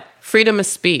 But freedom of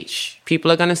speech.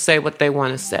 People are going to say what they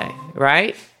want to say,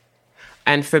 right?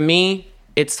 And for me,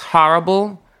 it's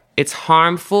horrible. It's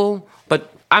harmful,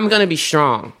 but I'm going to be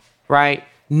strong, right?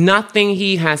 Nothing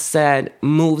he has said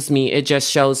moves me. It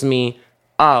just shows me,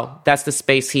 oh, that's the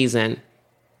space he's in.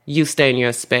 You stay in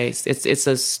your space. It's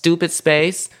a stupid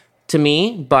space to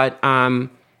me, but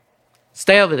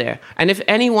stay over there. And if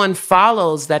anyone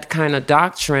follows that kind of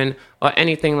doctrine or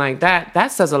anything like that,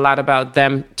 that says a lot about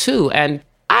them too. And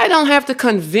I don't have to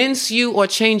convince you or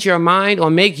change your mind or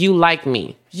make you like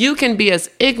me. You can be as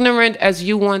ignorant as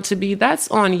you want to be. That's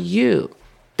on you.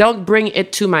 Don't bring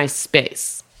it to my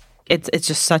space. It's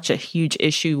just such a huge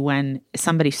issue when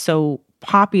somebody so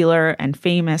popular and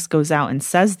famous goes out and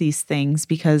says these things,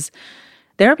 because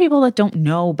there are people that don't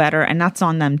know better, and that's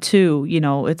on them too. You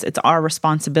know, it's our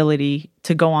responsibility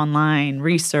to go online,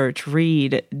 research,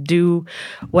 read, do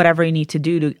whatever you need to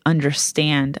do to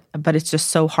understand. But it's just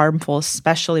so harmful,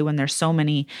 especially when there's so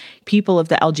many people of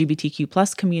the LGBTQ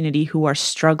plus community who are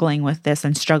struggling with this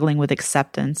and struggling with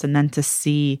acceptance. And then to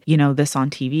see, you know, this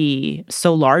on TV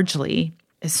so largely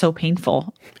is so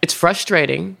painful. It's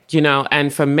frustrating, you know,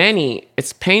 and for many,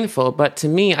 it's painful. But to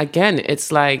me, again,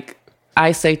 it's like,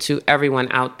 I say to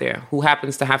everyone out there who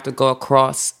happens to have to go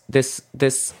across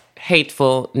this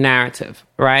hateful narrative,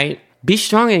 right? Be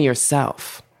strong in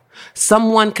yourself.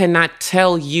 Someone cannot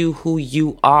tell you who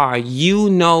you are. You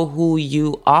know who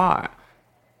you are.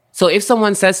 So if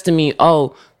someone says to me,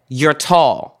 oh, you're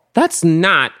tall, that's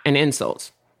not an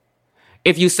insult.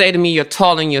 If you say to me, you're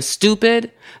tall and you're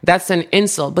stupid, that's an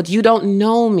insult, but you don't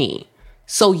know me.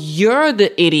 So you're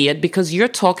the idiot because you're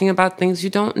talking about things you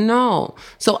don't know.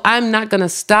 So I'm not going to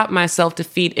stop myself to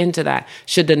feed into that.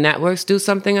 Should the networks do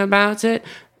something about it?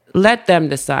 Let them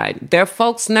decide. There are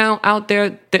folks now out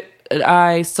there that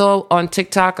I saw on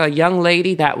TikTok a young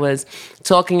lady that was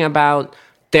talking about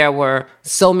there were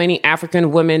so many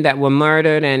African women that were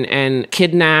murdered and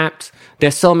kidnapped.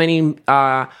 There's so many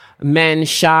men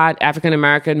shot,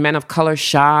 African-American men of color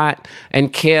shot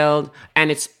and killed.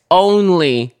 And it's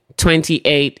only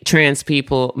 28 trans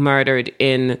people murdered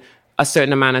in a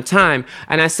certain amount of time.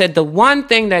 And I said, the one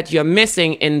thing that you're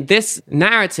missing in this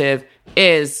narrative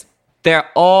is they're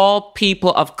all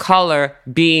people of color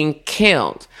being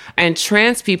killed. And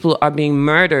trans people are being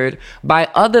murdered by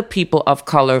other people of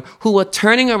color who are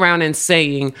turning around and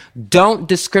saying, don't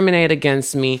discriminate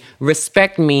against me,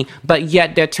 respect me, but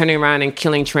yet they're turning around and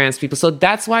killing trans people. So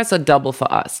that's why it's a double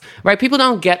for us, right? People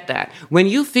don't get that. When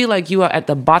you feel like you are at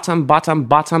the bottom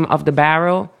of the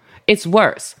barrel, it's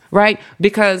worse, right?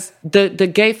 Because the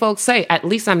gay folks say, at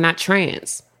least I'm not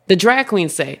trans. The drag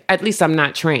queens say, at least I'm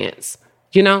not trans.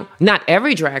 You know, not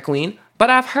every drag queen, but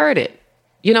I've heard it.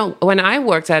 You know, when I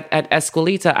worked at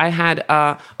Escuelita, I had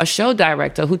a show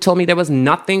director who told me there was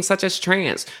nothing such as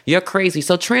trans. You're crazy.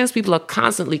 So trans people are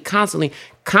constantly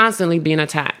being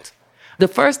attacked. The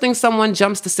first thing someone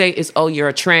jumps to say is, oh, you're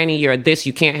a tranny, you're this,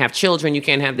 you can't have children, you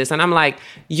can't have this. And I'm like,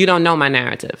 you don't know my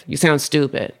narrative. You sound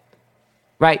stupid,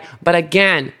 right? But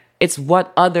again, it's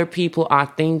what other people are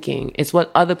thinking. It's what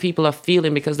other people are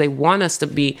feeling because they want us to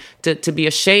be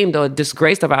ashamed or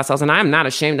disgraced of ourselves. And I'm not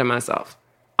ashamed of myself.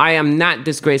 I am not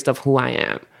disgraced of who I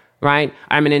am, right?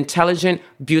 I'm an intelligent,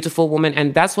 beautiful woman.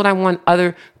 And that's what I want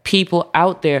other people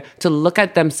out there to look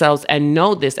at themselves and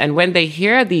know this. And when they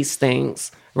hear these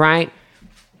things, right,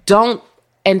 don't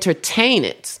entertain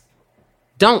it.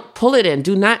 Don't pull it in.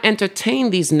 Do not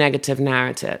entertain these negative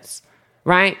narratives.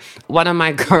 Right? One of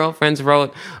my girlfriends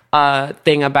wrote a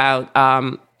thing about,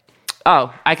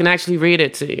 I can actually read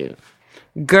it to you.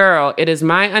 Girl, it is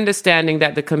my understanding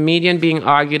that the comedian being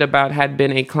argued about had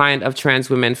been a client of trans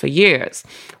women for years,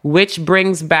 which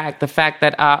brings back the fact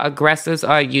that our aggressors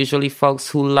are usually folks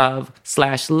who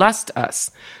love/lust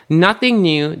us. Nothing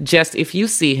new, just if you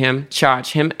see him,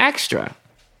 charge him extra.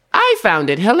 I found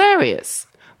it hilarious.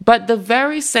 But the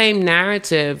very same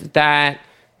narrative that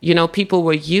you know, people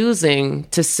were using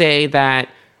to say that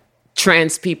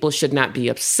trans people should not be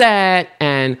upset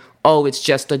and, oh, it's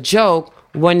just a joke,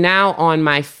 were now on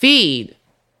my feed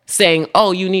saying,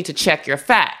 oh, you need to check your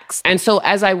facts. And so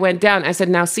as I went down, I said,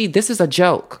 now, see, this is a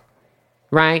joke,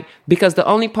 right? Because the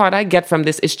only part I get from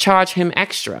this is charge him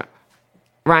extra,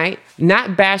 right?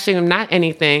 Not bashing him, not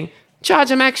anything,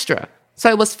 charge him extra. So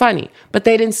it was funny, but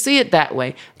they didn't see it that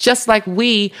way. Just like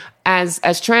we, as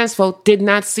trans folk, did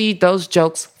not see those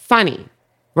jokes funny,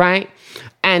 right?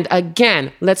 And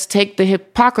again, let's take the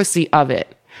hypocrisy of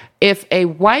it. If a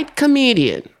white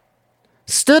comedian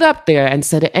stood up there and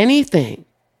said anything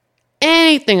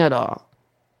at all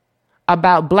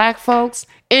about black folks,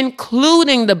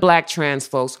 including the black trans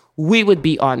folks, we would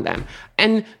be on them.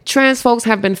 And trans folks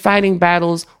have been fighting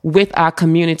battles with our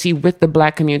community, with the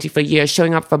black community for years,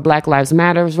 showing up for Black Lives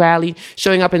Matter rally,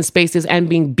 showing up in spaces and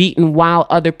being beaten while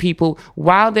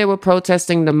they were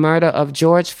protesting the murder of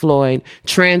George Floyd,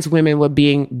 trans women were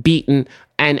being beaten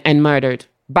and murdered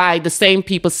by the same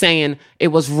people saying it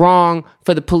was wrong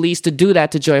for the police to do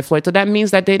that to George Floyd. So that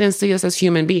means that they didn't see us as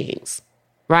human beings,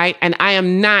 right? And I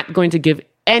am not going to give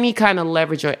any kind of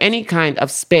leverage or any kind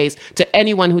of space to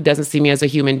anyone who doesn't see me as a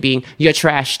human being. You're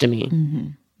trash to me. Mm-hmm.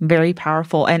 Very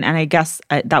powerful. And I guess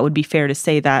that would be fair to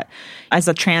say that as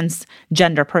a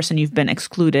transgender person, you've been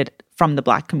excluded from the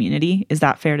Black community. Is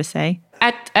that fair to say?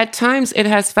 At times, it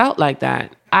has felt like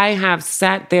that. I have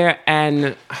sat there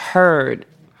and heard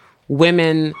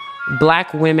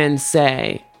Black women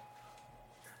say,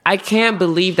 I can't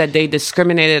believe that they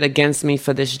discriminated against me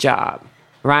for this job,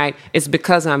 right? It's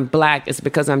because I'm Black. It's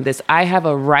because I'm this. I have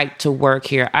a right to work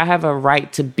here. I have a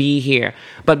right to be here.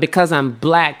 But because I'm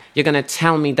Black, you're going to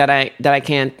tell me that I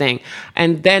can't think.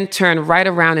 And then turn right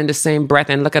around in the same breath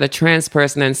and look at a trans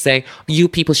person and say, you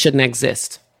people shouldn't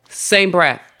exist. Same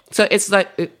breath. So it's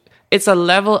like, it's a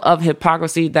level of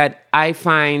hypocrisy that I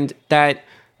find that,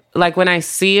 like, when I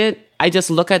see it, I just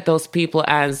look at those people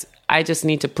as, I just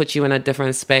need to put you in a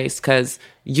different space because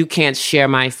you can't share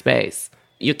my space.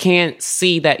 You can't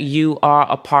see that you are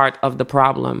a part of the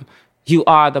problem. You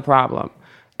are the problem.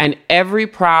 And every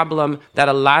problem that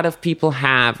a lot of people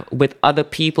have with other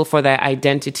people for their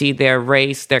identity, their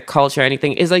race, their culture,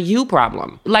 anything, is a you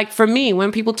problem. Like for me,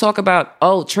 when people talk about,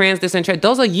 oh, trans, this and trans,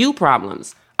 those are you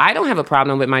problems. I don't have a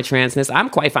problem with my transness. I'm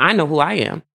quite fine. I know who I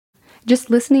am.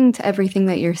 Just listening to everything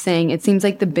that you're saying, it seems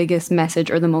like the biggest message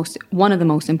or one of the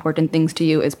most important things to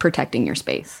you is protecting your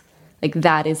space. Like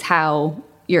that is how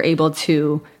you're able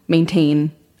to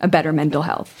maintain a better mental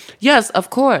health. Yes,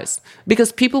 of course.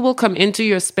 Because people will come into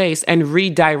your space and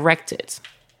redirect it.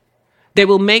 They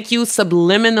will make you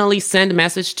subliminally send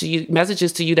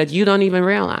messages to you that you don't even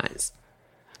realize.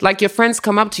 Like your friends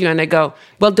come up to you and they go,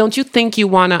 well, don't you think you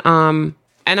want to,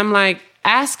 and I'm like,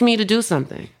 ask me to do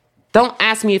something. Don't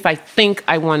ask me if I think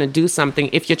I want to do something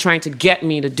if you're trying to get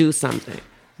me to do something.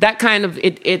 That kind of,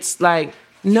 it's like,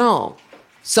 no.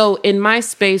 So in my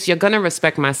space, you're going to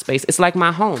respect my space. It's like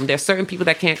my home. There's certain people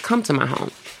that can't come to my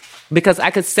home because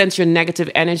I could sense your negative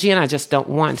energy and I just don't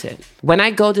want it. When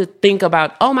I go to think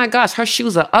about, oh my gosh, her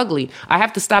shoes are ugly, I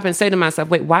have to stop and say to myself,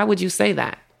 wait, why would you say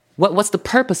that? What's the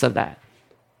purpose of that?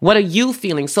 What are you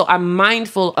feeling? So I'm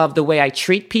mindful of the way I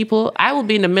treat people. I will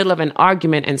be in the middle of an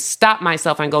argument and stop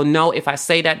myself and go, no, if I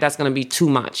say that, that's going to be too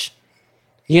much.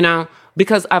 You know,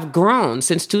 because I've grown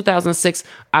since 2006.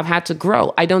 I've had to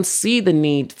grow. I don't see the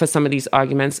need for some of these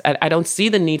arguments. I don't see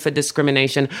the need for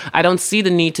discrimination. I don't see the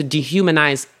need to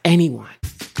dehumanize anyone.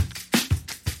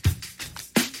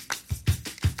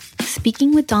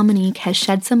 Speaking with Dominique has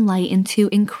shed some light into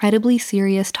incredibly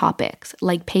serious topics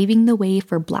like paving the way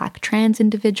for Black trans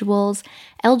individuals,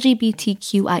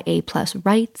 LGBTQIA+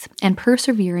 rights, and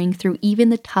persevering through even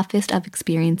the toughest of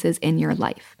experiences in your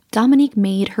life. Dominique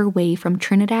made her way from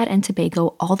Trinidad and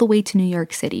Tobago all the way to New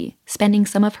York City, spending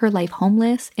some of her life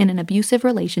homeless, in an abusive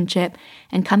relationship,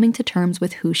 and coming to terms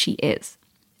with who she is.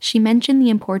 She mentioned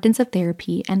the importance of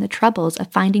therapy and the troubles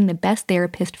of finding the best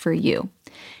therapist for you.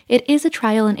 It is a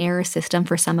trial and error system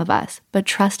for some of us, but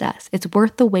trust us, it's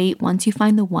worth the wait once you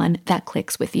find the one that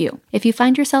clicks with you. If you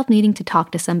find yourself needing to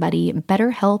talk to somebody,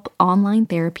 BetterHelp Online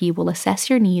Therapy will assess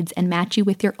your needs and match you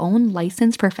with your own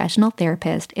licensed professional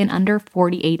therapist in under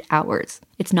 48 hours.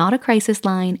 It's not a crisis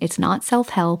line, it's not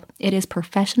self-help, it is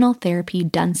professional therapy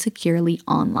done securely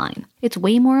online. It's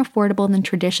way more affordable than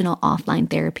traditional offline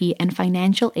therapy, and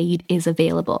financial aid is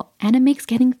available, and it makes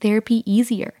getting therapy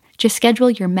easier. Just schedule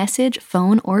your message,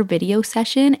 phone, or video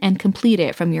session and complete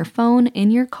it from your phone, in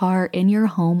your car, in your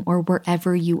home, or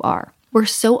wherever you are. We're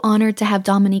so honored to have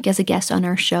Dominique as a guest on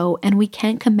our show, and we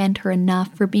can't commend her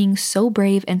enough for being so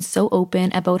brave and so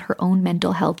open about her own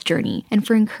mental health journey, and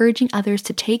for encouraging others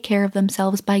to take care of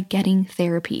themselves by getting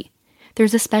therapy.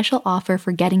 There's a special offer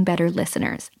for Getting Better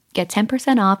listeners. Get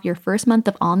 10% off your first month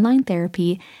of online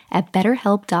therapy at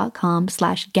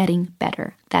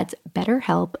betterhelp.com/gettingbetter. That's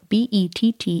BetterHelp,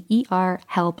 BETTER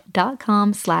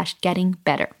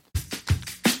help.com/gettingbetter.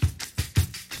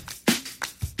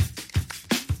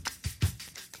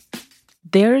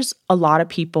 There's a lot of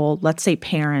people, let's say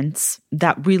parents,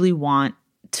 that really want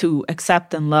to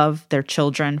accept and love their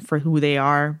children for who they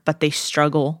are, but they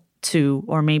struggle to,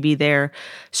 or maybe they're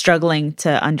struggling to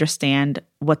understand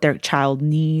what their child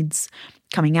needs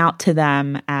coming out to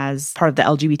them as part of the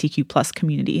LGBTQ+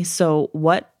 community. So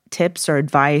what tips or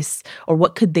advice, or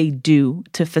what could they do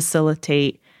to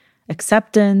facilitate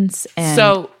acceptance? And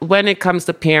so when it comes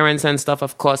to parents and stuff,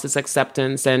 of course, it's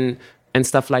acceptance and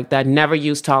stuff like that. Never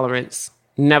use tolerance.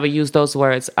 Never use those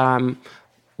words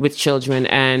with children.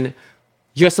 And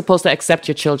you're supposed to accept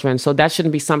your children. So that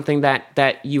shouldn't be something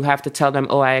that you have to tell them,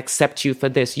 oh, I accept you for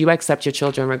this. You accept your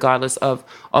children regardless of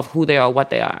who they are, what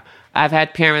they are. I've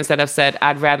had parents that have said,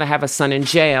 I'd rather have a son in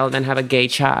jail than have a gay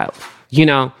child. You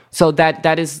know, so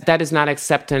that is not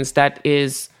acceptance. That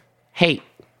is hate.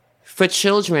 For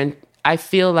children, I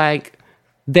feel like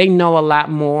they know a lot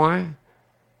more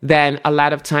than a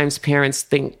lot of times parents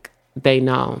think they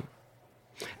know.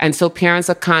 And so parents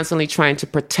are constantly trying to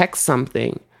protect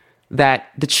something that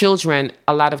the children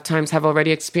a lot of times have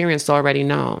already experienced, already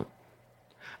know.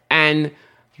 And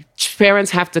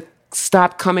parents have to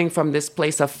stop coming from this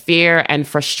place of fear and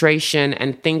frustration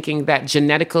and thinking that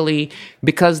genetically,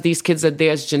 because these kids are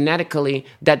theirs genetically,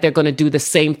 that they're going to do the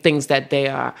same things that they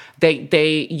are.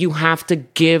 You have to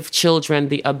give children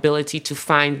the ability to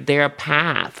find their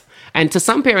path. And to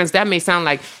some parents, that may sound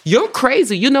like, you're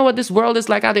crazy. You know what this world is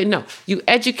like out there. No, you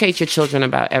educate your children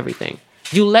about everything.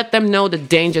 You let them know the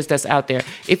dangers that's out there.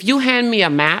 If you hand me a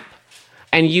map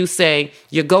and you say,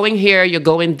 you're going here, you're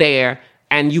going there,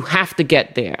 and you have to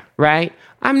get there, right?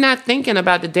 I'm not thinking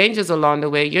about the dangers along the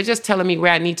way. You're just telling me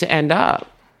where I need to end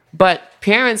up. But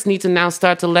parents need to now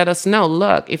start to let us know,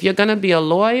 look, if you're going to be a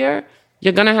lawyer,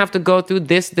 you're going to have to go through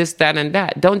this, that, and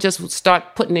that. Don't just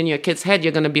start putting in your kid's head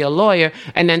you're going to be a lawyer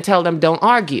and then tell them don't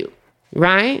argue,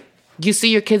 right? You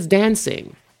see your kids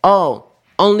dancing. Oh,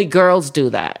 only girls do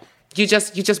that. You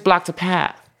just blocked a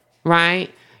path, right?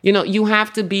 You know, you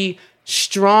have to be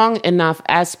strong enough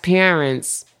as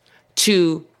parents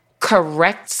to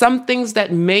correct some things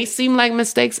that may seem like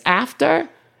mistakes after,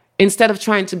 instead of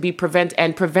trying to be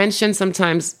prevention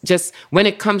sometimes, just when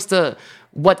it comes to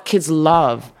what kids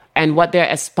love and what they're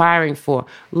aspiring for,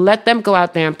 let them go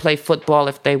out there and play football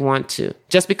if they want to.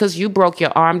 Just because you broke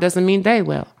your arm doesn't mean they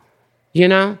will, you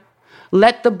know?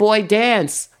 Let the boy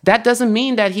dance. That doesn't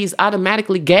mean that he's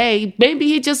automatically gay. Maybe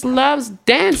he just loves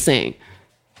dancing,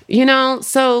 you know?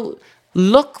 So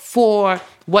look for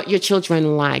what your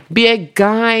children like. Be a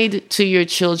guide to your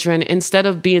children instead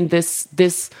of being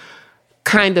this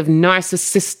kind of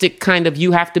narcissistic kind of,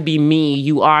 you have to be me,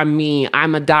 you are me,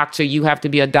 I'm a doctor, you have to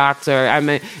be a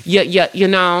doctor. You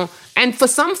know. And for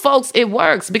some folks, it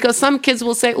works because some kids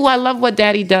will say, oh, I love what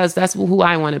daddy does. That's who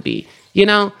I want to be, you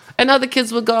know. And other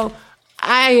kids will go,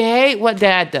 I hate what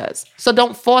dad does. So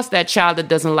don't force that child that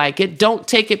doesn't like it. Don't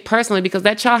take it personally because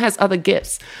that child has other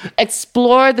gifts.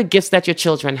 Explore the gifts that your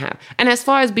children have. And as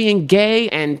far as being gay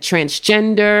and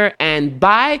transgender and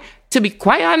bi, to be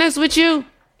quite honest with you,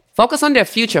 focus on their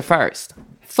future first.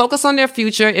 Focus on their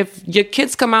future. If your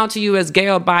kids come out to you as gay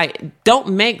or bi, don't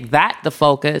make that the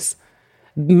focus.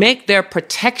 Make their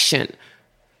protection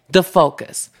the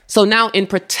focus. So now in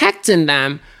protecting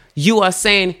them, you are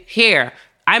saying, here,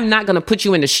 I'm not going to put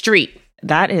you in the street.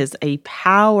 That is a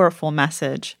powerful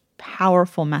message,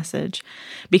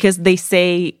 because they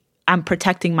say, I'm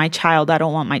protecting my child. I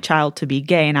don't want my child to be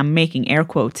gay. And I'm making air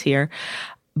quotes here.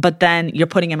 But then you're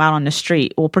putting him out on the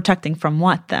street. Well, protecting from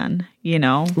what then, you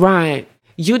know? Right.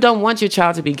 You don't want your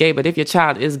child to be gay, but if your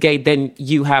child is gay, then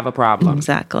you have a problem.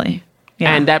 Exactly.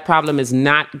 Yeah. And that problem is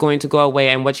not going to go away.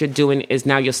 And what you're doing is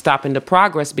now you're stopping the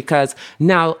progress because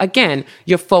now, again,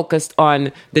 you're focused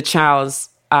on the child's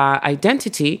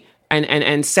identity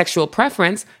and sexual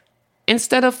preference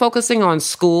instead of focusing on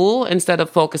school, instead of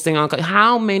focusing on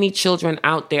how many children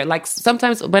out there. Like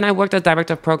sometimes when I worked as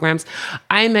director of programs,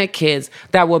 I met kids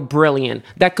that were brilliant,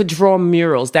 that could draw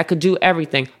murals, that could do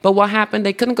everything. But what happened?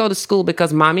 They couldn't go to school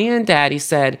because mommy and daddy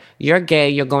said, you're gay,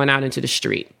 you're going out into the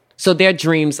street. So their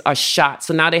dreams are shot.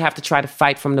 So now they have to try to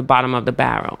fight from the bottom of the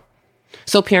barrel.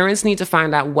 So parents need to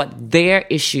find out what their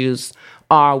issues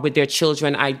are with their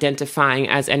children identifying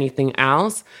as anything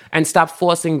else and stop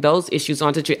forcing those issues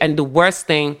onto children. And the worst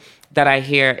thing that I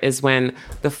hear is when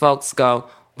the folks go,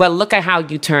 well, look at how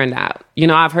you turned out. You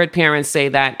know, I've heard parents say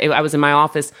that. I was in my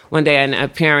office one day and a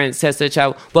parent says to the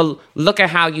child, well, look at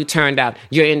how you turned out.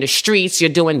 You're in the streets, you're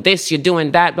doing this, you're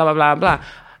doing that, blah, blah, blah, blah.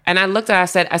 And I looked at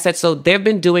her, I said, so they've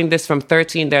been doing this from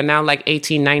 13. They're now like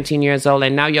 18, 19 years old.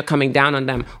 And now you're coming down on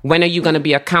them. When are you going to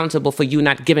be accountable for you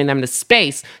not giving them the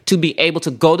space to be able to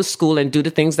go to school and do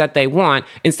the things that they want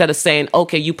instead of saying,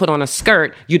 okay, you put on a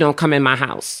skirt, you don't come in my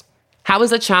house? How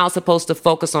is a child supposed to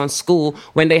focus on school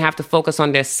when they have to focus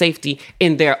on their safety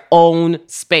in their own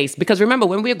space? Because remember,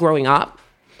 when we're growing up,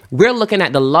 we're looking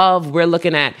at the love. We're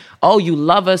looking at, oh, you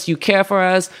love us, you care for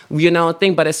us, you know,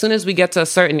 thing. But as soon as we get to a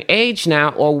certain age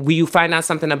now, or you find out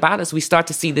something about us, we start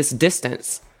to see this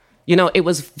distance. You know, it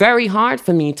was very hard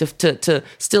for me to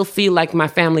still feel like my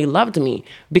family loved me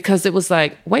because it was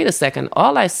like, wait a second.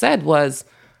 All I said was,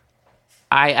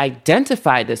 I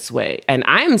identify this way and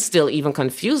I'm still even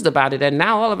confused about it. And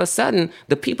now all of a sudden,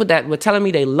 the people that were telling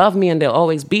me they love me and they'll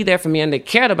always be there for me and they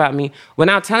cared about me were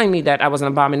now telling me that I was an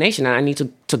abomination and I need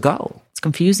to go. It's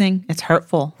confusing. It's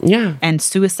hurtful. Yeah. And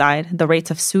suicide, the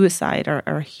rates of suicide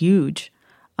are huge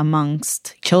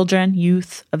amongst children,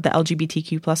 youth of the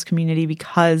LGBTQ plus community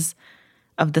because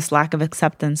of this lack of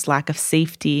acceptance, lack of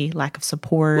safety, lack of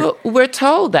support. Well, we're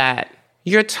told that.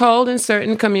 You're told in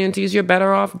certain communities you're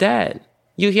better off dead.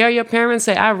 You hear your parents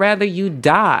say, I'd rather you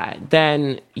die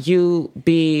than you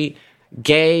be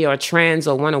gay or trans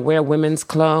or want to wear women's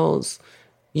clothes.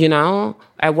 You know,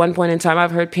 at one point in time,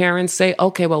 I've heard parents say,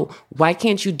 okay, well, why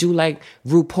can't you do like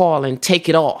RuPaul and take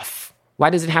it off? Why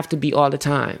does it have to be all the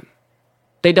time?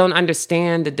 They don't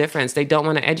understand the difference. They don't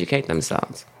want to educate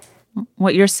themselves.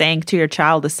 What you're saying to your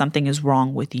child is something is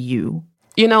wrong with you.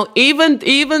 You know,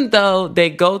 even though they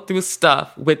go through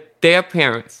stuff with their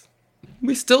parents,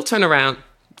 we still turn around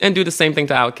and do the same thing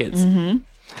to our kids. Mm-hmm.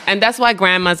 And that's why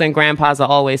grandmas and grandpas are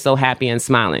always so happy and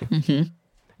smiling. Mm-hmm.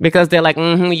 Because they're like,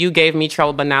 you gave me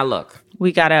trouble, but now look.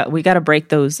 We gotta break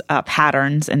those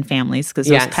patterns in families, because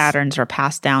those patterns are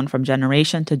passed down from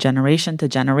generation to generation to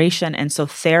generation. And so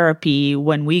therapy,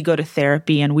 when we go to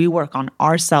therapy and we work on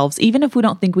ourselves, even if we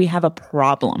don't think we have a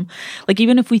problem, like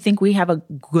even if we think we have a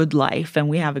good life and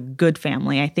we have a good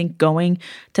family, I think going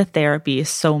to therapy is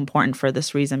so important for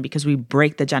this reason, because we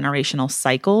break the generational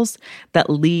cycles that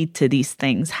lead to these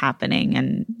things happening,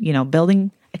 and, you know,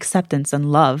 building acceptance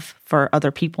and love for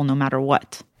other people no matter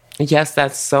what. Yes,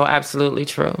 that's so absolutely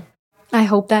true. I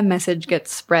hope that message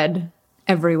gets spread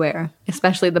everywhere,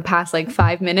 especially the past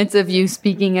 5 minutes of you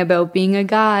speaking about being a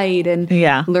guide and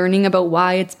learning about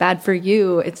why it's bad for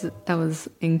you. That was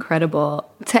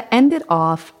incredible. To end it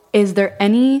off, is there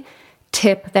any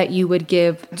tip that you would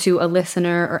give to a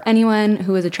listener or anyone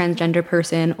who is a transgender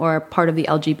person or part of the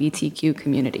LGBTQ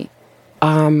community?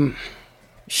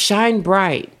 Shine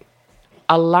bright.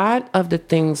 A lot of the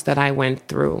things that I went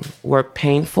through were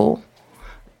painful.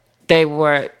 They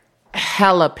were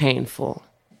hella painful.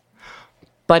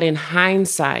 But in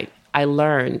hindsight, I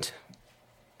learned.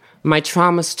 My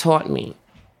traumas taught me.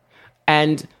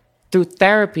 And through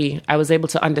therapy, I was able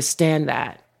to understand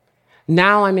that.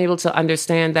 Now I'm able to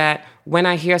understand that when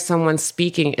I hear someone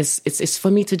speaking, it's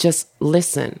for me to just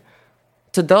listen.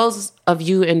 To those of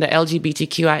you in the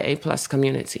LGBTQIA plus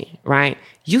community, right?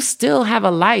 You still have a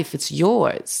life. It's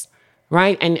yours,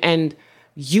 right? And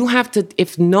you have to,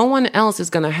 if no one else is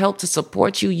going to help to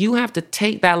support you, you have to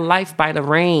take that life by the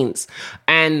reins.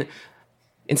 And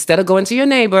instead of going to your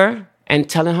neighbor and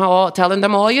telling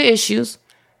them all your issues,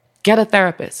 get a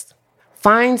therapist.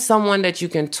 Find someone that you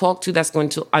can talk to that's going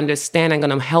to understand and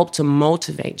going to help to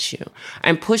motivate you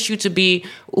and push you to be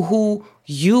who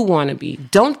you want to be.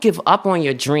 Don't give up on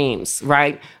your dreams,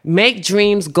 right? Make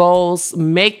dreams, goals,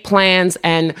 make plans.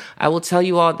 And I will tell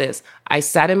you all this. I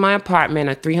sat in my apartment,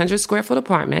 a 300 square foot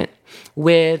apartment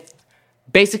with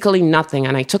basically nothing.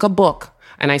 And I took a book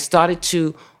and I started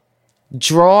to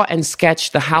draw and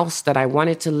sketch the house that I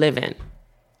wanted to live in.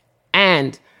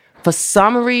 And for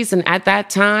some reason at that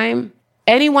time,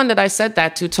 anyone that I said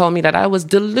that to told me that I was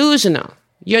delusional.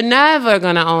 You're never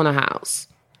going to own a house.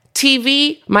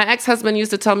 TV, my ex-husband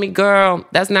used to tell me, girl,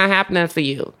 that's not happening for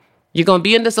you. You're going to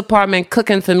be in this apartment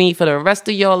cooking for me for the rest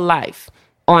of your life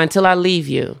or until I leave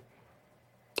you.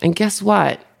 And guess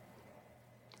what?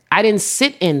 I didn't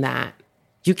sit in that.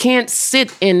 You can't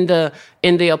sit in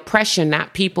the oppression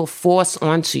that people force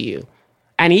onto you.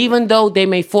 And even though they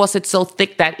may force it so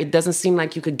thick that it doesn't seem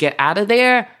like you could get out of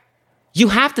there, you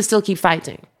have to still keep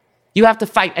fighting. You have to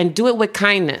fight and do it with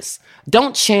kindness.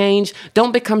 Don't change.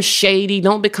 Don't become shady.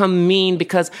 Don't become mean,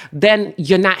 because then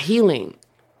you're not healing.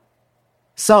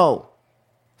 So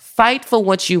fight for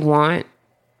what you want.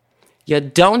 You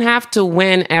don't have to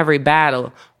win every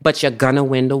battle, but you're going to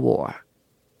win the war.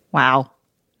 Wow.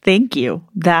 Thank you.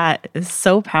 That is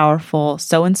so powerful,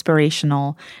 so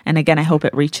inspirational. And again, I hope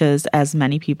it reaches as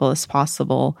many people as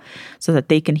possible so that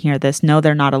they can hear this, know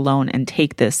they're not alone, and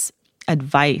take this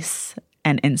advice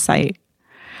and insight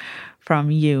from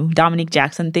you. Dominique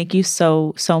Jackson, thank you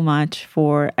so much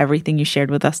for everything you shared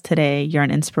with us today. You're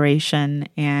an inspiration,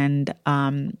 and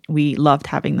we loved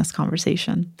having this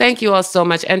conversation. Thank you all so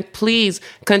much. And please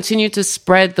continue to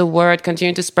spread the word,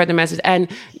 continue to spread the message. And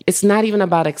it's not even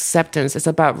about acceptance. It's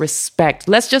about respect.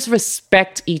 Let's just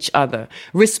respect each other.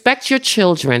 Respect your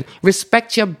children.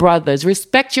 Respect your brothers.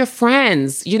 Respect your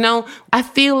friends. You know, I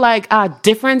feel like our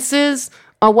differences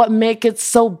are what make it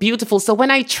so beautiful. So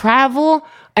when I travel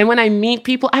and when I meet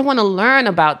people, I want to learn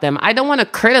about them. I don't want to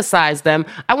criticize them.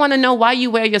 I want to know why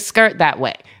you wear your skirt that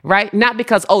way, right? Not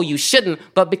because, oh, you shouldn't,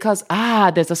 but because,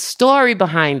 there's a story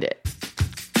behind it.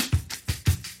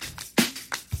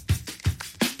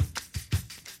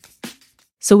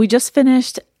 So we just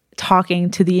finished talking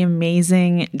to the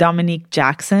amazing Dominique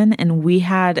Jackson, and we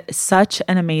had such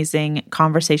an amazing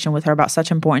conversation with her about such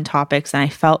important topics. And I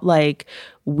felt like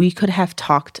we could have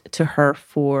talked to her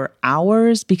for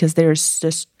hours because there's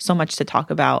just so much to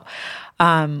talk about.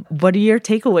 What are your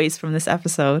takeaways from this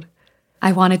episode?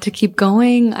 I wanted to keep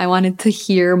going. I wanted to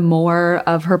hear more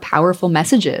of her powerful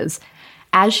messages.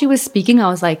 As she was speaking, I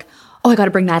was like, oh, I got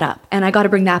to bring that up and I got to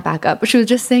bring that back up. But she was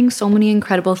just saying so many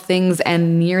incredible things.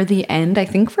 And near the end, I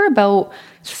think for about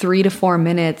 3 to 4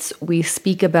 minutes, we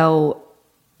speak about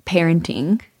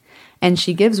parenting. And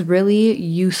she gives really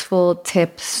useful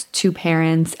tips to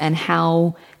parents and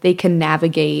how they can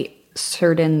navigate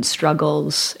certain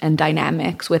struggles and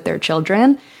dynamics with their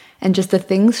children. And just the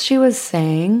things she was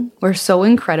saying were so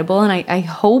incredible. And I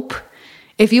hope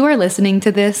if you are listening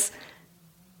to this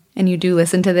and you do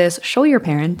listen to this, show your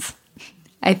parents.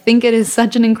 I think it is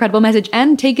such an incredible message,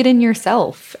 and take it in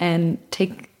yourself and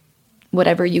take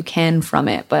whatever you can from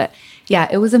it. But yeah,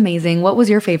 it was amazing. What was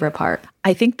your favorite part?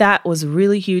 I think that was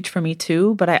really huge for me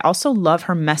too, but I also love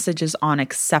her messages on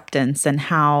acceptance and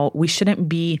how we shouldn't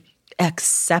be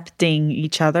accepting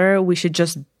each other. We should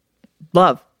just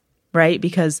love, right?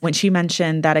 Because when she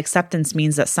mentioned that acceptance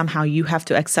means that somehow you have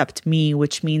to accept me,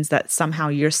 which means that somehow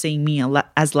you're seeing me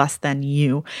as less than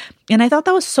you. And I thought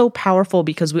that was so powerful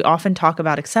because we often talk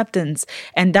about acceptance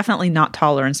and definitely not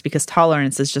tolerance, because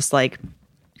tolerance is just like,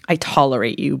 I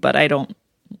tolerate you, but I don't,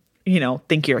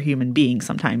 think you're a human being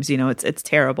sometimes, it's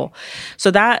terrible.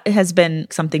 So that has been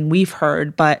something we've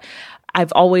heard, but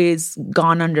I've always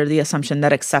gone under the assumption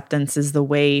that acceptance is the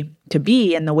way to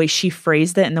be, and the way she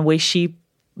phrased it and the way she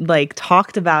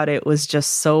talked about it was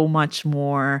just so much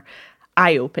more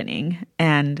eye-opening,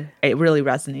 and it really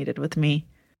resonated with me.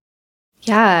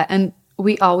 Yeah, and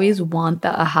we always want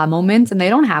the aha moments, and they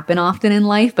don't happen often in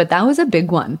life, but that was a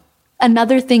big one.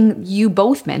 Another thing you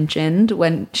both mentioned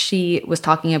when she was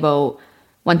talking about,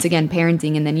 once again,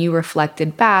 parenting, and then you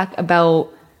reflected back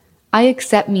about, I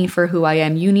accept me for who I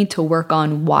am. You need to work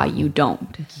on why you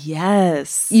don't.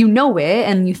 Yes. You know it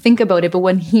and you think about it, but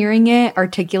when hearing it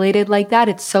articulated like that,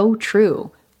 it's so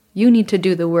true. You need to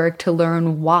do the work to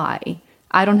learn why.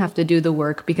 I don't have to do the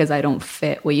work because I don't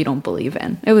fit what you don't believe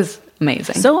in. It was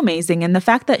amazing. So amazing. And the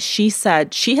fact that she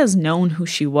said she has known who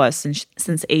she was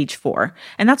since age 4.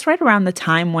 And that's right around the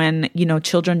time when,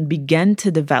 children begin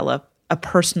to develop a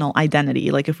personal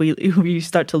identity. Like if we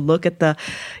start to look at the,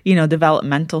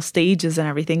 developmental stages and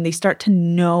everything, they start to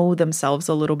know themselves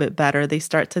a little bit better. They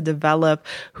start to develop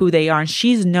who they are. And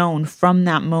she's known from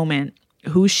that moment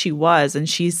who she was. And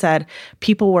she said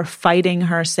people were fighting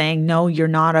her saying, no, you're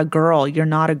not a girl. You're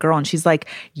not a girl. And she's like,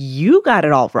 you got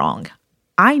it all wrong.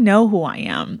 I know who I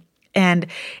am. And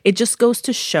it just goes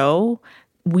to show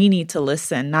we need to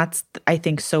listen. That's, I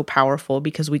think, so powerful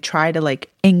because we try to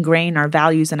ingrain our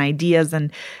values and ideas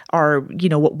and our,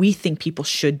 what we think people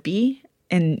should be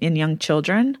in young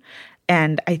children.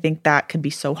 And I think that can be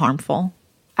so harmful.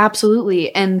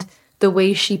 Absolutely. And the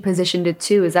way she positioned it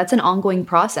too is that's an ongoing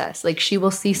process. She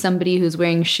will see somebody who's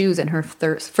wearing shoes and her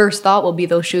first thought will be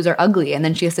those shoes are ugly. And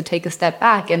then she has to take a step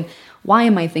back and why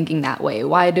am I thinking that way?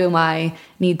 Why do I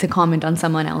need to comment on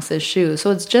someone else's shoes?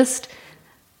 So it's just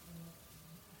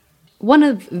one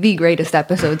of the greatest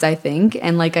episodes, I think.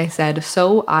 And like I said,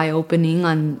 so eye-opening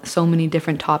on so many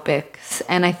different topics.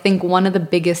 And I think one of the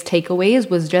biggest takeaways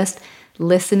was just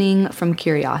listening from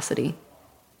curiosity.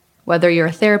 Whether you're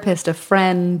a therapist, a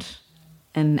friend,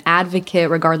 an advocate,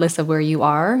 regardless of where you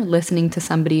are, listening to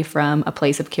somebody from a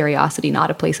place of curiosity, not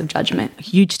a place of judgment.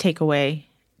 Huge takeaway.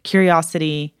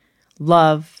 Curiosity,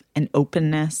 love, and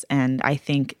openness. And I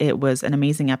think it was an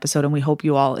amazing episode, and we hope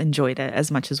you all enjoyed it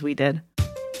as much as we did.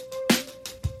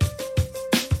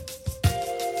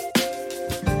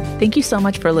 Thank you so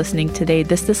much for listening today.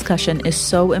 This discussion is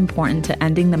so important to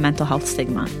ending the mental health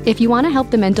stigma. If you want to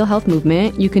help the mental health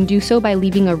movement, you can do so by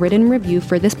leaving a written review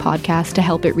for this podcast to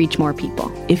help it reach more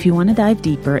people. If you want to dive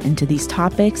deeper into these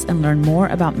topics and learn more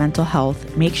about mental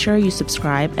health, make sure you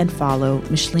subscribe and follow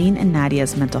Micheline and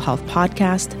Nadia's mental health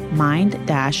podcast,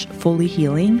 Mind-Fully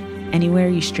Healing, anywhere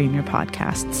you stream your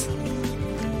podcasts.